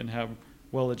happy and have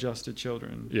well-adjusted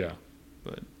children. Yeah.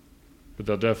 But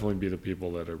they'll definitely be the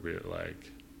people that are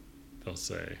like, they'll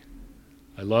say,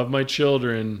 I love my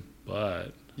children,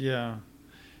 but yeah,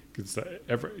 it's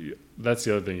that's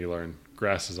the other thing you learn.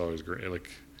 Grass is always great. Like,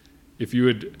 if you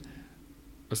would,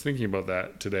 I was thinking about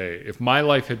that today. If my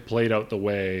life had played out the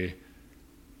way,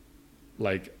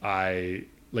 like I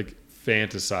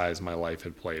fantasize my life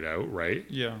had played out, right?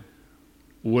 yeah,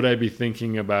 Would I be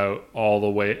thinking about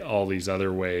all these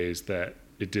other ways that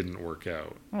it didn't work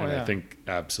out? Oh, and yeah. I think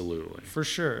absolutely. for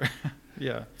sure.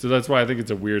 Yeah, So that's why I think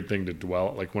it's a weird thing to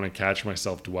dwell. Like, when I catch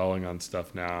myself dwelling on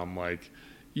stuff now, I'm like,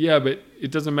 yeah, but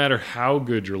it doesn't matter how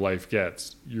good your life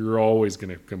gets. You're always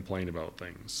going to complain about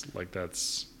things. Like,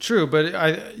 that's true. But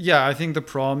I think the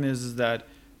problem is that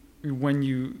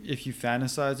if you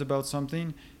fantasize about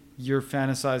something, you're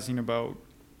fantasizing about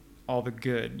all the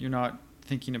good. You're not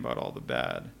thinking about all the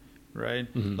bad,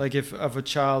 right? Mhm. Like if a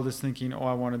child is thinking, oh,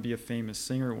 I want to be a famous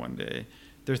singer one day,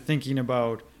 they're thinking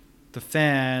about the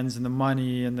fans and the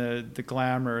money and the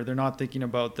glamour. They're not thinking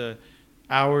about the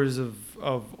hours of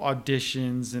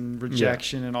auditions and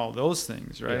rejection and all those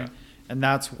things, right? Yeah. And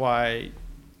that's why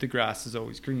the grass is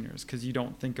always greener, because you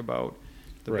don't think about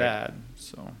the Right. bad.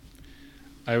 So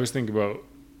I always think about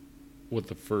what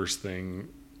the first thing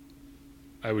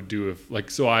I would do if,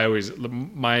 like, so I always,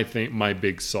 my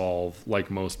big solve, like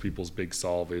most people's big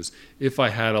solve, is if I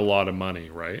had a lot of money,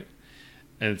 right?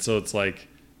 And so it's like,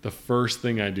 the first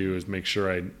thing I do is make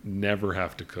sure I never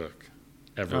have to cook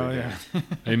ever again. yeah.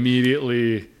 I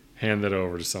immediately hand that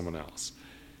over to someone else.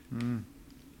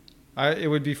 It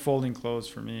would be folding clothes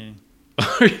for me.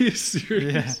 Are you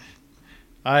serious? Yeah.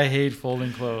 I hate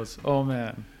folding clothes. Oh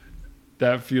man.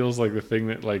 That feels like the thing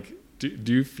that, like,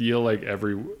 do you feel like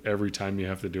every time you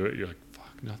have to do it, you're like,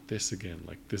 fuck, not this again.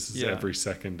 Like, this is Yeah. every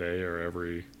second day or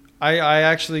every... I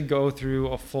actually go through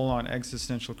a full-on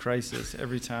existential crisis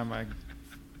every time I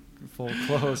fold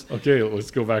clothes. Okay,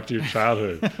 let's go back to your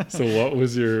childhood. So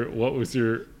what's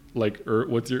your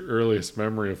earliest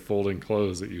memory of folding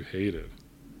clothes that you hated?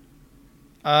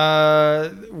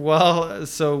 Well,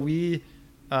 so we,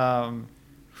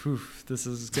 this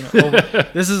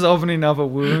is opening up a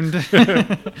wound.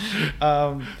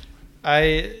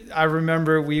 I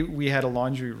remember we had a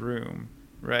laundry room,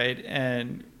 right?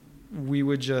 And we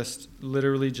would just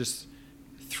literally just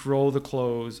throw the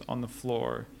clothes on the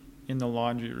floor in the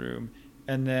laundry room.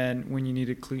 And then when you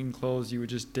needed clean clothes, you would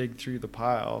just dig through the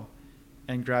pile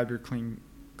and grab your clean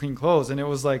clothes. And it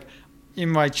was like, in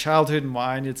my childhood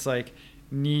mind, it's like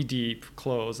knee deep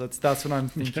clothes. That's what I'm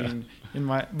thinking in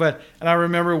my, and I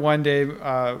remember one day,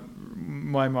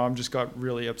 my mom just got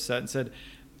really upset and said,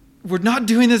 we're not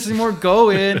doing this anymore.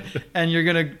 Go in and you're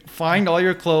going to find all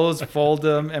your clothes, fold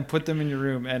them and put them in your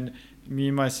room. And me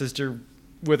and my sister,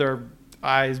 with our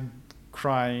eyes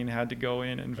crying, had to go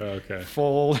in and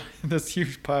fold this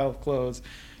huge pile of clothes.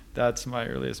 That's my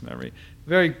earliest memory.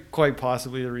 Quite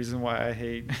possibly the reason why I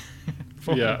hate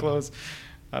folding clothes.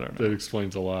 I don't know. That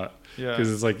explains a lot. Yeah.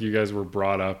 Because it's like you guys were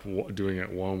brought up doing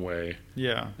it one way.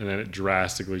 Yeah. And then it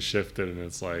drastically shifted, and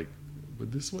it's like,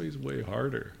 but this way is way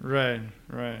harder. Right.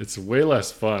 It's way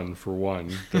less fun, for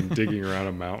one, than digging around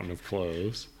a mountain of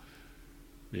clothes.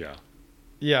 Yeah.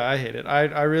 Yeah, I hate it.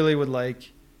 I really would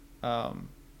like I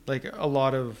put a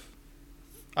lot of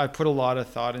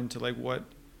thought into like what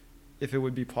if it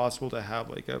would be possible to have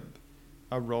like a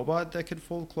robot that could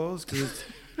fold clothes, because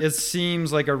it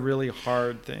seems like a really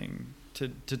hard thing to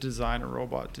design a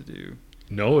robot to do.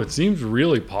 No, it seems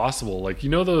really possible. Like, you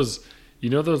know those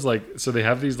like, so they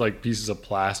have these like pieces of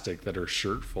plastic that are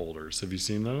shirt folders. Have you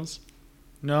seen those?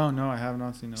 No, I have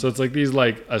not seen those. So it's like these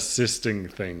like assisting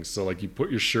things. So like you put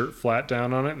your shirt flat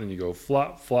down on it and then you go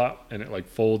flop, flop, and it like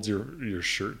folds your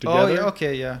shirt together. Oh, yeah,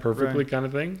 okay, yeah. Perfectly, right. kind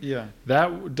of thing. Yeah.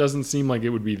 That doesn't seem like it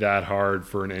would be that hard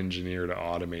for an engineer to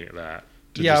automate that.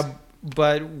 Yeah,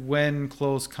 but when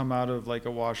clothes come out of like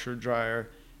a washer dryer,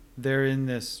 they're in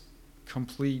this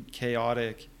complete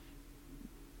chaotic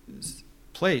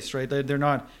place, right? They're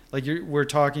not like we're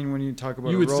talking when you talk about.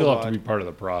 You would a robot, still have to be part of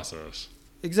the process.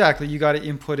 Exactly, you got to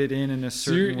input it in a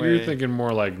certain way. You're thinking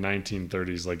more like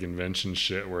 1930s, like invention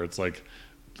shit, where it's like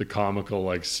the comical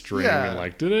like string and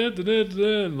like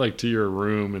da-da-da-da-da, like to your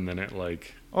room, and then it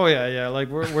like. Oh yeah. Like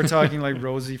we're talking like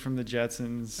Rosie from the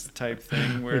Jetsons type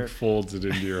thing, where it folds it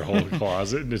into your whole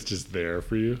closet and it's just there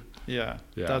for you. Yeah.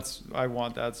 I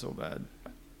want that so bad.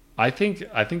 I think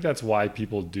that's why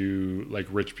people do, like,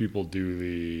 rich people do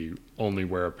the only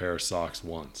wear a pair of socks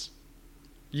once.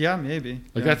 Yeah, maybe. Like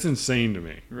Yeah. that's insane to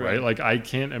me, right? Right. Like I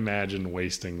can't imagine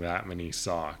wasting that many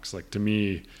socks. Like to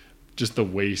me, just the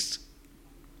waste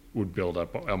would build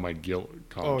up on my guilt Oh,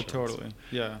 conscience. totally.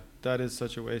 Yeah, that is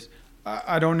such a waste.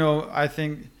 I don't know. I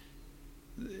think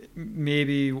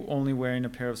maybe only wearing a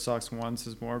pair of socks once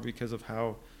is more because of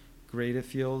how great it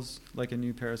feels like a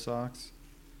new pair of socks.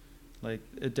 Like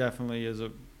it definitely is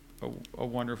a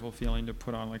wonderful feeling to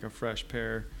put on like a fresh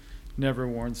pair, never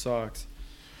worn socks.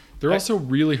 They're also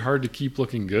really hard to keep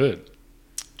looking good.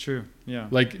 True. Yeah.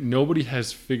 Like nobody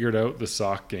has figured out the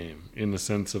sock game in the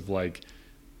sense of like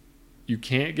you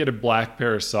can't get a black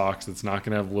pair of socks that's not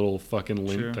going to have little fucking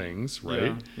lint True. things,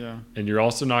 right? Yeah. And you're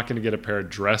also not going to get a pair of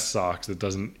dress socks that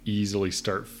doesn't easily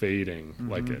start fading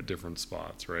like Mhm. at different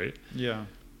spots, right? Yeah.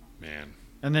 Man.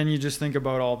 And then you just think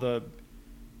about all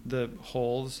the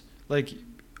holes. Like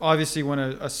obviously when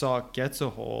a sock gets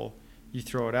a hole, you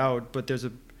throw it out, but there's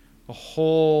a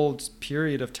whole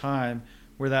period of time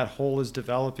where that hole is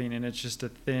developing and it's just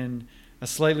a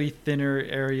slightly thinner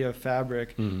area of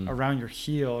fabric Mhm. around your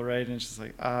heel, right? And it's just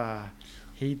like,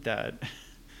 hate that.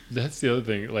 That's the other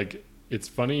thing. Like, it's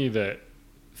funny that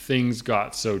things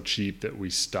got so cheap that we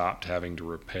stopped having to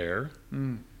repair,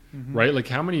 Mm-hmm. right? Like,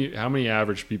 how many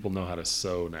average people know how to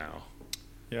sew now?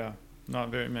 Yeah, not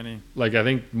very many. Like, I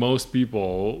think most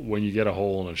people, when you get a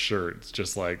hole in a shirt, it's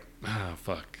just like,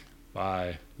 fuck,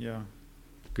 bye, Yeah,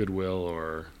 Goodwill,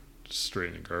 or just straight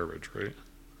in the garbage, right?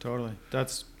 totally.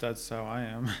 That's how I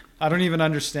am. I don't even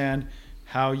understand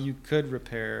how you could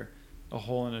repair a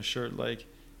hole in a shirt. Like,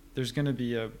 there's gonna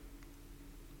be a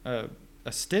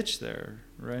stitch there,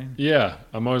 right? Yeah,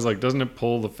 I'm always like, doesn't it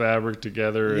pull the fabric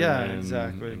together? Yeah, and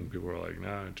exactly. And people are like,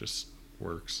 nah, it just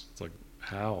works. It's like,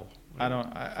 how? I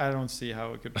don't see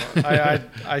how it could.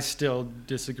 I still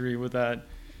disagree with that.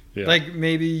 Yeah. Like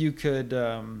maybe you could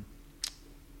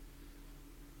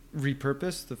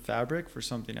repurpose the fabric for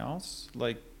something else,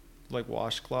 like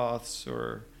washcloths,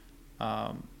 or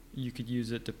you could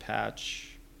use it to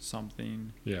patch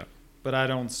something. Yeah. But I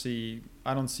don't see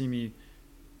me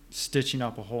stitching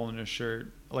up a hole in a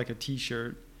shirt like a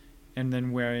t-shirt and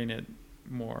then wearing it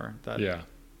more. Yeah.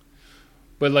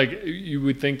 But like you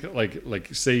would think that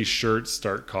like say shirts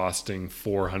start costing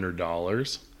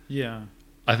 $400. Yeah.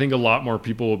 I think a lot more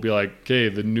people will be like, okay,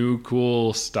 the new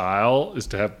cool style is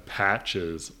to have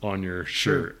patches on your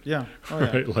shirt. Yeah. Oh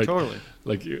yeah. Right? Like, totally.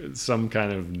 Like some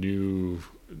kind of new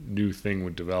thing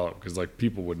would develop because like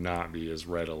people would not be as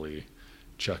readily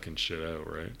chucking shit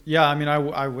out, right? Yeah, I mean,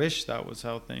 I wish that was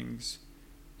how things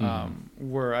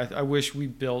were. I wish we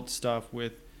built stuff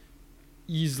with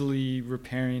easily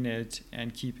repairing it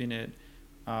and keeping it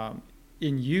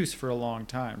in use for a long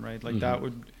time, right? Like that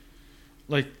would,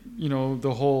 like, you know,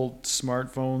 the whole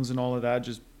smartphones and all of that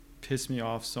just piss me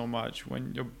off so much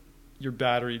when your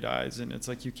battery dies and it's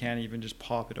like you can't even just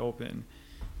pop it open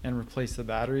and replace the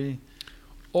battery.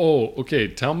 Oh, okay.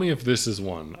 Tell me if this is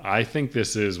one. I think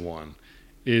this is one.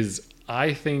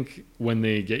 I think when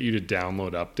they get you to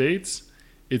download updates,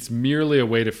 it's merely a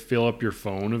way to fill up your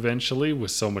phone eventually with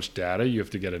so much data you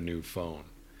have to get a new phone.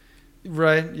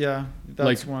 Right, yeah.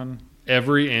 That's Like, one.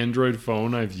 Every Android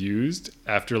phone I've used,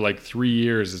 after like 3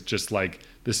 years, it's just like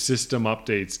the system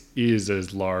updates is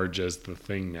as large as the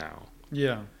thing now.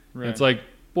 Yeah, right. And it's like,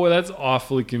 boy, that's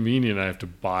awfully convenient. I have to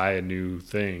buy a new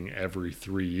thing every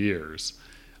 3 years.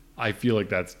 I feel like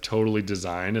that's totally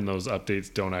designed, and those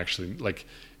updates don't actually, like,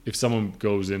 if someone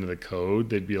goes into the code,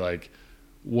 they'd be like,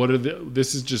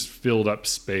 this is just filled up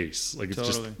space. Like, it's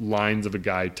Totally. just lines of a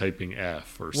guy typing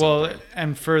F or something. Well,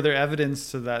 and further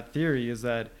evidence to that theory is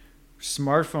that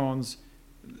smartphones,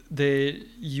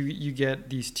 you get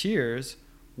these tiers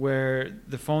where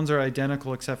the phones are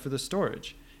identical except for the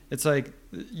storage. It's like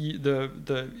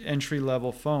the entry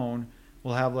level phone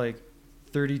will have like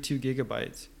 32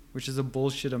 gigabytes, which is a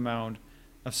bullshit amount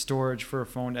of storage for a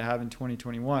phone to have in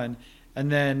 2021. And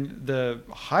then the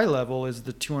high level is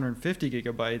the 250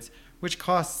 gigabytes, which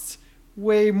costs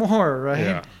way more, right?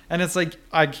 Yeah. And it's like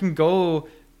I can go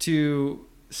to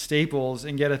Staples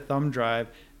and get a thumb drive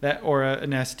or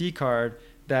an SD card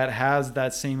that has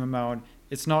that same amount.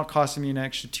 It's not costing me an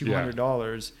extra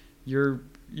 $200.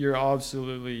 You're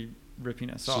absolutely ripping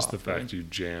us It's off. just the fact right? you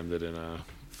jammed it in a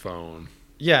phone.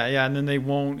 Yeah, and then they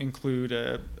won't include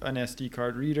an SD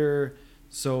card reader,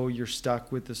 so you're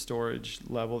stuck with the storage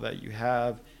level that you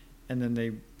have, and then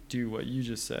they do what you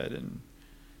just said and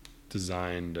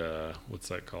Designed, what's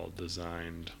that called?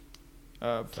 Designed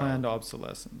planned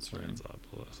obsolescence, right? planned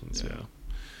obsolescence. Yeah.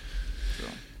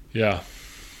 Yeah. So,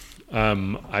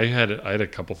 Yeah. I had a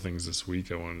couple things this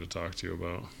week I wanted to talk to you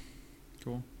about.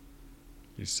 cool.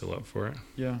 You still up for it?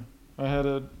 Yeah,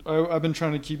 I've been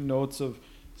trying to keep notes of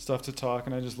stuff to talk,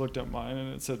 and I just looked at mine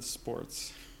and it said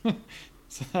sports.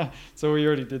 So we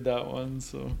already did that one.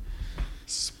 So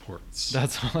Sports.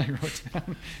 that's all I wrote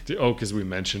down. Oh, because we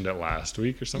mentioned it last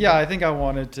week or something. Yeah, I think I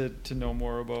wanted to know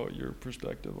more about your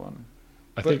perspective on.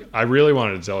 I think I really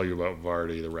wanted to tell you about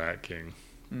Vardy, the Rat King,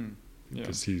 Yeah.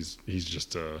 because he's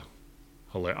just a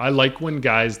hilarious. I like when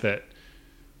guys that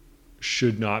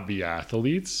should not be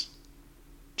athletes,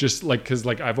 just like, because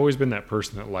like I've always been that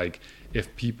person that like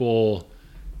if people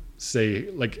say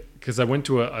like, because I went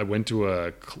to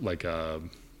a like a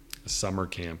summer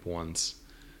camp once,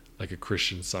 like a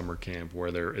Christian summer camp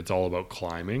where it's all about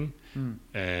climbing,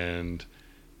 and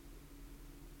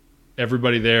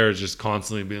everybody there is just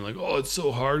constantly being like, oh, it's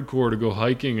so hardcore to go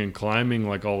hiking and climbing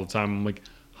like all the time. I'm like,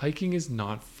 hiking is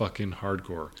not fucking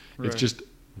hardcore. Right. It's just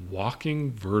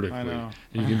walking vertically. I know.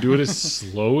 And you can do it as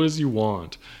slow as you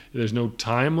want. There's no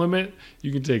time limit.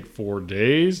 You can take 4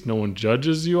 days. No one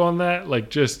judges you on that. Like,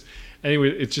 just anyway,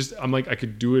 it's just, I'm like, I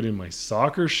could do it in my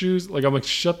soccer shoes. Like, I'm like,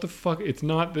 shut the fuck. It's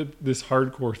not this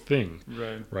hardcore thing.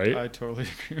 Right? I totally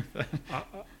agree with that.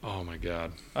 Oh my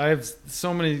God. I have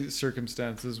so many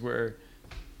circumstances where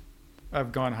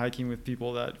I've gone hiking with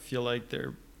people that feel like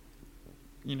they're,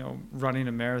 running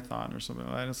a marathon or something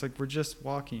like that. And it's like, we're just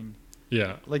walking.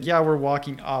 Yeah. Like, yeah, we're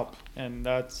walking up, and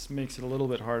that makes it a little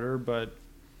bit harder, but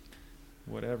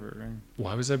whatever, right?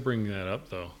 Why was I bringing that up,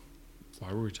 though?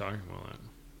 Why were we talking about that?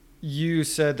 You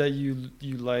said that you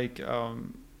like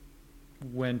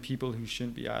when people who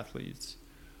shouldn't be athletes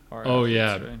are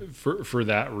athletes, right? For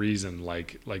that reason,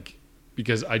 like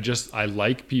because I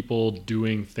like people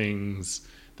doing things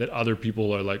that other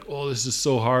people are like, oh, this is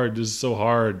so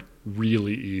hard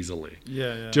really easily.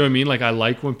 Yeah. Do you know what I mean? Like, I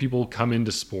like when people come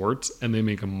into sports and they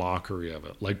make a mockery of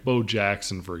it. Like Bo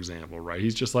Jackson, for example, right?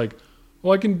 He's just like,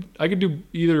 well, I can do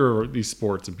either of these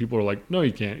sports, and people are like, no,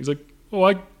 you can't. He's like, oh,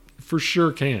 I for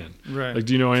sure can. Right. Like,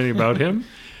 do you know anything about him?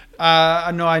 No,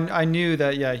 I knew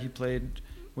that. Yeah, he played.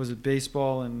 Was it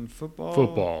baseball and football?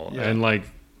 Football, yeah. and like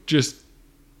just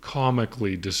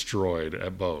comically destroyed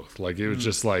at both. Like, it was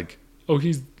just like, oh,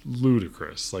 he's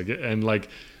ludicrous. Like, and like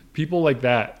people like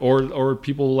that, or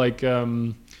people like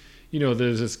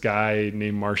there's this guy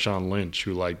named Marshawn Lynch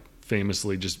who like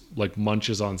famously just like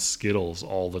munches on Skittles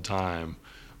all the time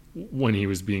when he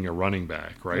was being a running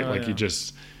back, right?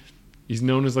 He's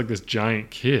known as like this giant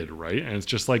kid, right? And it's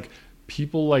just like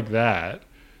people like that.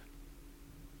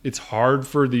 It's hard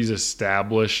for these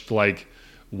established like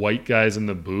white guys in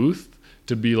the booth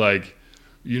to be like,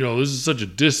 this is such a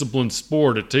disciplined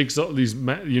sport. It takes all these,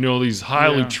 these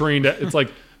highly trained. It's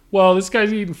like, well, this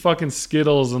guy's eating fucking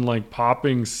Skittles and like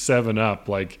popping 7-Up.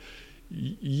 Like,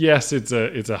 yes, it's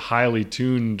a highly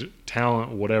tuned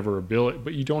talent, whatever ability,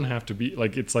 but you don't have to be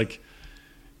like, it's like.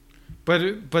 But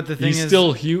the thing is,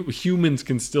 still humans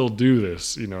can still do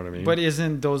this. You know what I mean? But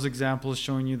isn't those examples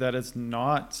showing you that it's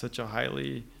not such a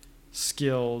highly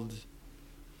skilled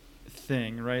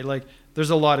thing, right? Like, there's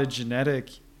a lot of genetic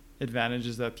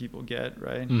advantages that people get,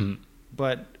 right? Mm-hmm.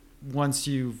 But once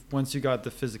you got the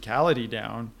physicality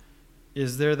down,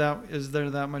 is there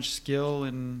that much skill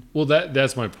in? Well,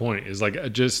 that's my point. Is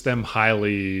like just them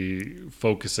highly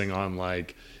focusing on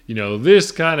like,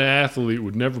 this kind of athlete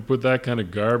would never put that kind of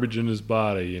garbage in his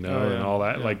body, and all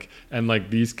that. Yeah. Like, and like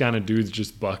these kind of dudes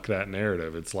just buck that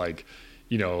narrative. It's like,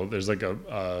 there's like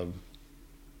a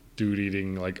dude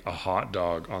eating like a hot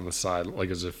dog on the side. Like,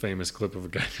 there's a famous clip of a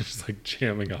guy just like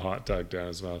jamming a hot dog down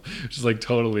his mouth, which is like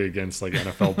totally against like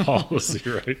NFL policy,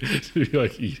 right? To be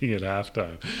like eating at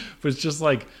halftime. But it's just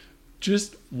like,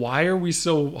 why are we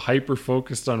so hyper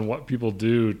focused on what people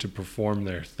do to perform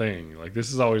their thing? Like,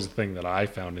 this is always a thing that I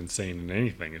found insane in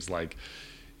anything, is like,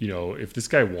 if this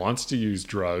guy wants to use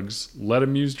drugs, let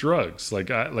him use drugs.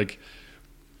 Like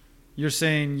You're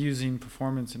saying using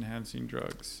performance enhancing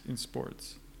drugs in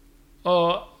sports.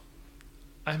 I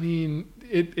mean,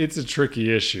 it's a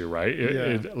tricky issue,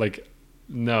 right?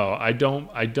 No, I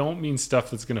don't mean stuff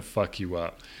that's going to fuck you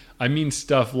up. I mean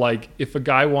stuff like, if a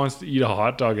guy wants to eat a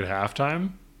hot dog at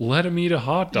halftime, let him eat a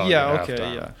hot dog at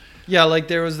halftime. Yeah, like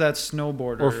there was that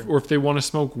snowboarder. Or if they want to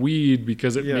smoke weed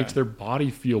because it makes their body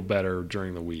feel better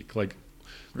during the week. Like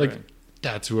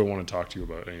that's who I want to talk to you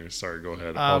about. Anyway, sorry, go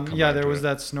ahead. There was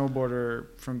that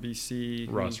snowboarder from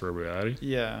BC. Ross Robiati?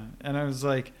 Yeah, and I was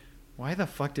like, why the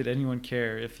fuck did anyone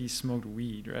care if he smoked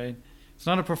weed, right? It's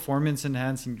not a performance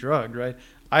enhancing drug, right?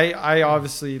 I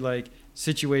obviously like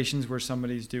situations where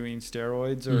somebody's doing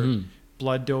steroids or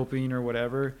blood doping or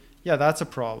whatever. Yeah, that's a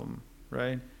problem,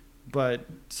 right? But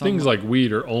things like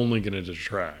weed are only going to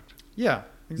detract. Yeah,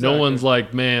 exactly. No one's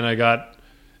like, man, I got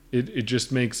it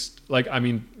just makes, like, I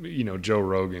mean, you know, Joe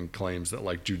Rogan claims that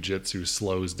like jujitsu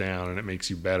slows down and it makes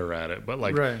you better at it, but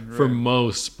like for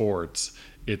most sports,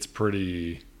 it's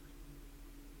pretty.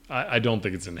 I don't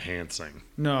think it's enhancing.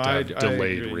 No, to I have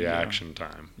delayed agree, reaction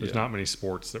time. There's not many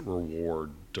sports that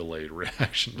reward delayed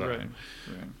reaction time.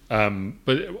 Right.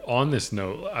 But on this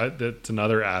note, that's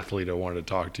another athlete I wanted to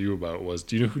talk to you about was,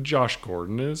 do you know who Josh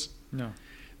Gordon is? No.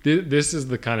 This is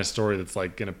the kind of story that's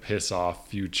like going to piss off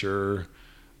future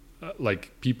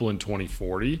like people in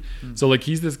 2040. So like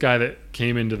he's this guy that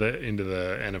came into the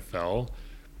NFL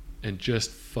and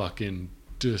just fucking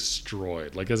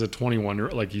destroyed. Like as a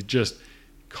 21-year-old, like he just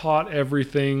caught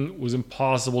everything, was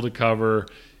impossible to cover.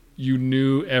 You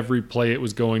knew every play it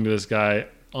was going to this guy,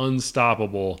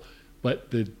 unstoppable,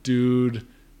 but the dude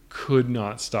could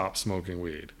not stop smoking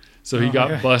weed. So he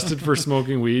got busted for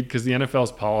smoking weed because the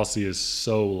NFL's policy is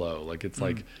so low. Like it's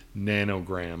like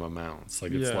nanogram amounts.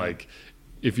 Like it's like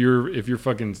if you're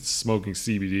fucking smoking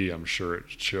CBD, I'm sure it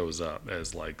shows up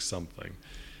as like something.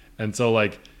 And so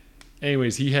like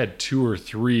anyways, he had 2 or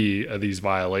 3 of these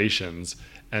violations.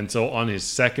 And so on his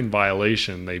second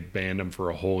violation, they banned him for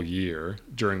a whole year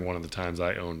during one of the times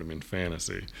I owned him in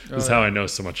fantasy. This is how I know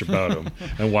so much about him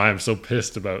and why I'm so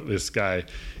pissed about this guy.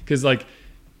 Because, like,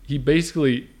 he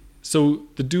basically... So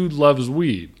the dude loves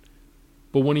weed.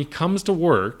 But when he comes to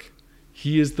work,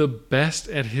 he is the best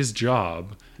at his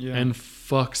job and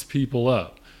fucks people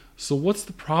up. So what's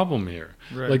the problem here?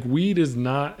 Right. Like, weed is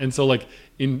not... And so, like,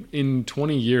 in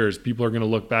 20 years, people are going to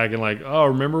look back and like, oh,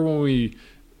 remember when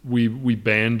we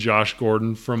banned Josh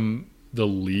Gordon from the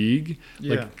league,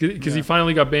 like because he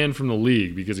finally got banned from the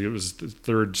league because it was the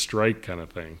third strike kind of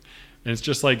thing. And it's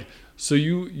just like, so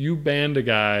you banned a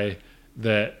guy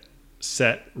that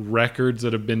set records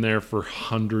that have been there for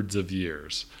hundreds of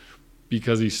years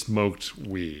because he smoked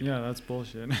weed. Yeah, that's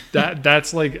bullshit.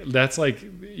 that's like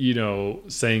you know,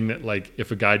 saying that like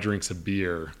if a guy drinks a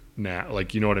beer now,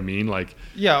 like, you know what I mean, like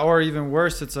or even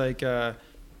worse, it's like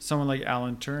someone like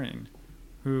Alan Turing,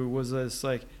 who was this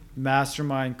like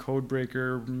mastermind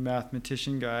codebreaker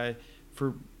mathematician guy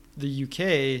for the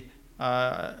UK.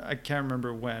 I can't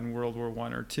remember when, World War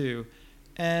I or II,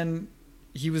 and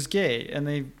he was gay, and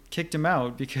they kicked him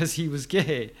out because he was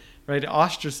gay, right?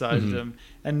 Ostracized him.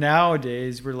 And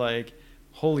nowadays we're like,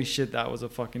 holy shit, that was a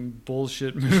fucking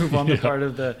bullshit move on the part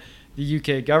of the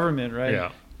UK government, right?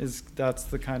 Yeah, that's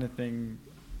the kind of thing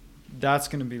that's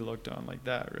going to be looked on like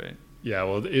that, right? Yeah,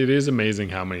 well, it is amazing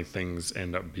how many things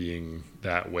end up being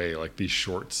that way, like these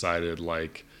short-sighted,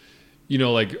 like, you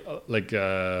know, like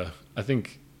I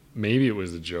think maybe it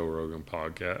was the Joe Rogan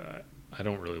podcast. I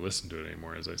don't really listen to it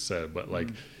anymore, as I said, but like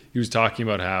he was talking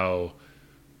about how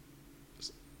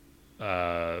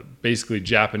basically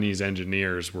Japanese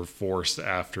engineers were forced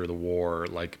after the war,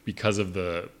 like because of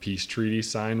the peace treaty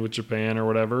signed with Japan or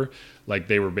whatever, like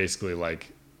they were basically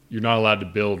like, you're not allowed to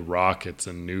build rockets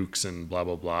and nukes and blah,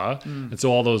 blah, blah. And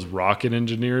so all those rocket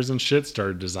engineers and shit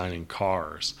started designing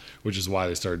cars, which is why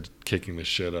they started kicking the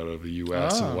shit out of the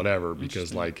U.S. and whatever,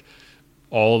 because like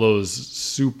all those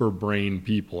super brain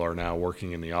people are now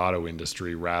working in the auto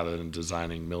industry rather than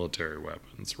designing military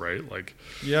weapons, right? Like,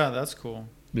 yeah, that's cool.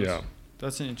 Yeah.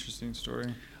 That's an interesting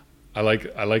story. I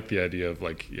like the idea of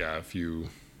like, yeah, if you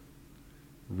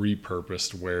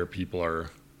repurposed where people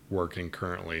are working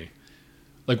currently,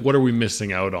 like, what are we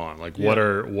missing out on? Like,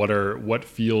 what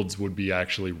fields would be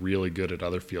actually really good at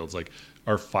other fields? Like,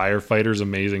 are firefighters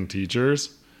amazing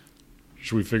teachers?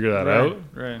 Should we figure that out?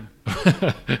 Right.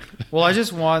 Well, I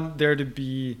just want there to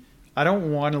be, I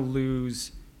don't want to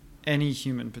lose any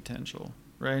human potential,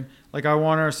 right? Like, I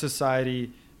want our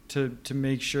society to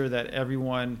make sure that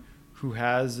everyone who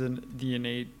has the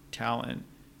innate talent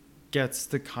gets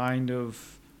the kind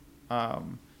of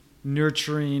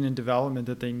nurturing and development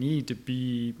that they need to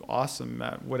be awesome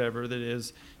at whatever that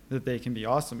is that they can be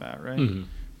awesome at, right?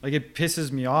 Like, it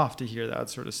pisses me off to hear that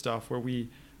sort of stuff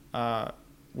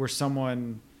where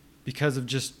someone, because of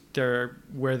just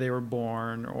where they were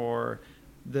born or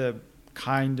the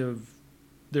kind of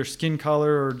their skin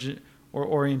color or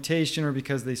orientation, or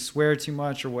because they swear too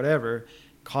much or whatever,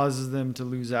 causes them to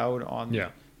lose out on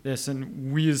this,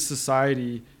 and we as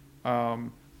society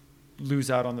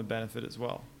lose out on the benefit as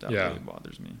well. That really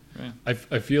bothers me. Right?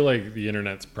 I feel like the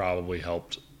internet's probably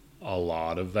helped a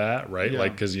lot of that, right?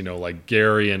 Like, because, you know, like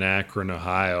Gary in Akron,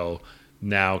 Ohio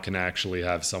now can actually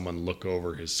have someone look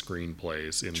over his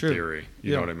screenplays in theory.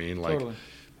 You know what I mean? Like, totally.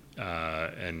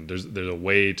 And there's a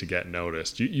way to get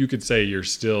noticed. You could say you're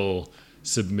still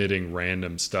submitting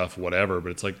random stuff, whatever, but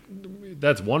it's like,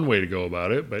 that's one way to go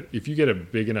about it. But if you get a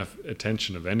big enough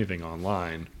attention of anything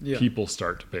online, people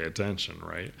start to pay attention,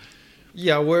 right?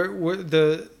 Yeah, where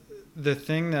the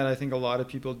thing that I think a lot of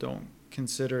people don't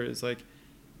consider is like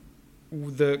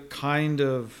the kind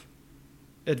of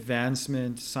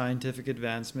advancement, scientific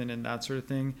advancement, and that sort of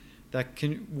thing that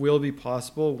will be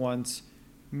possible once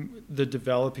the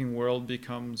developing world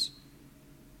becomes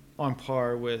on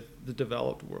par with the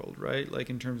developed world, right? Like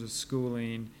in terms of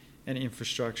schooling and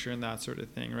infrastructure and that sort of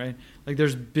thing, right? Like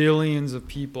there's billions of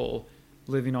people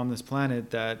living on this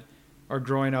planet that are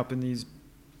growing up in these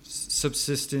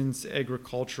subsistence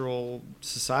agricultural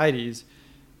societies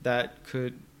that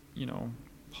could,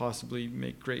 possibly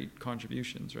make great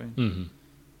contributions, right? Mm-hmm. And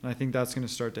I think that's going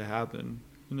to start to happen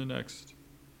in the next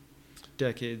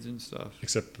decades and stuff.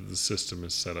 Except that the system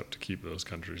is set up to keep those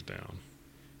countries down.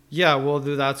 Yeah, well,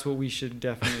 that's what we should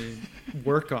definitely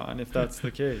work on if that's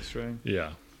the case, right?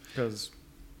 Yeah. Because,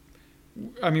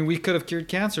 I mean, we could have cured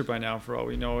cancer by now for all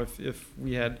we know if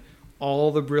we had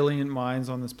all the brilliant minds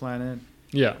on this planet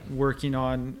Yeah. working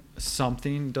on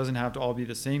something. It doesn't have to all be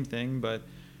the same thing, but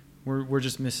we're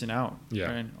just missing out,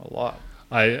 Yeah. right? A lot.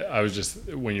 I was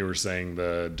just, when you were saying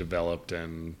the developed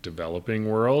and developing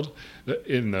world,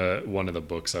 in one of the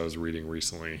books I was reading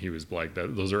recently, he was like,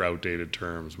 that those are outdated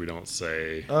terms. We don't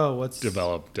say What's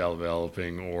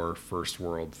developing, or first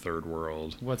world, third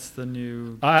world. What's the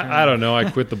new? I don't know. I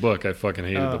quit the book. I fucking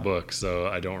hated the book, so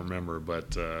I don't remember.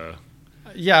 But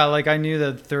yeah, like I knew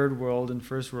that third world and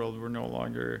first world were no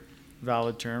longer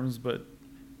valid terms, but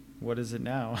what is it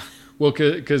now? well,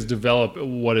 because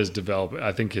what is develop?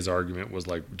 I think his argument was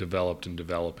like developed and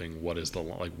developing. What is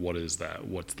what is that?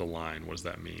 What's the line? What does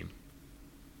that mean?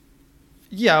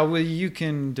 Yeah, well, you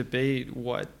can debate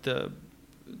what the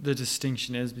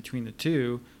distinction is between the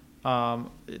two.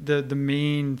 The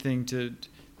main thing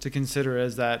to consider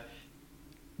is that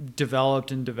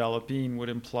developed and developing would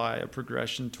imply a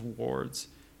progression towards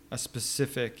a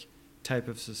specific type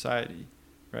of society,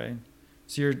 right?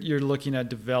 So you're looking at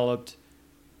developed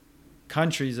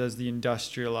countries as the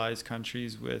industrialized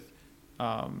countries with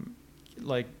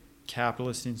like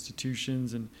capitalist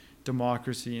institutions and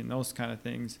democracy and those kind of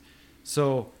things.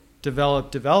 So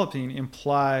developing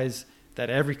implies that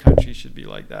every country should be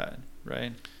like that,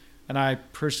 right? And I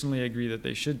personally agree that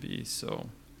they should be. So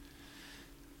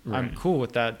right. I'm cool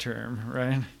with that term,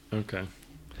 right? Okay.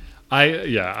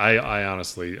 I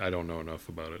honestly, I don't know enough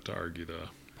about it to argue the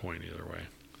point either way.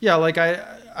 Yeah, like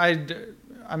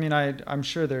I'm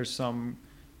sure there's some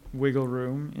wiggle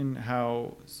room in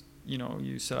how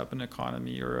you set up an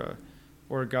economy or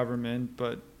a government,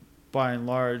 but by and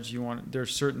large,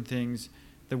 there's certain things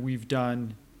that we've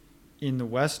done in the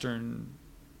Western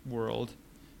world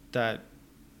that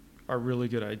are really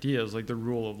good ideas, like the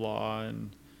rule of law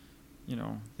and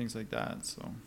things like that. So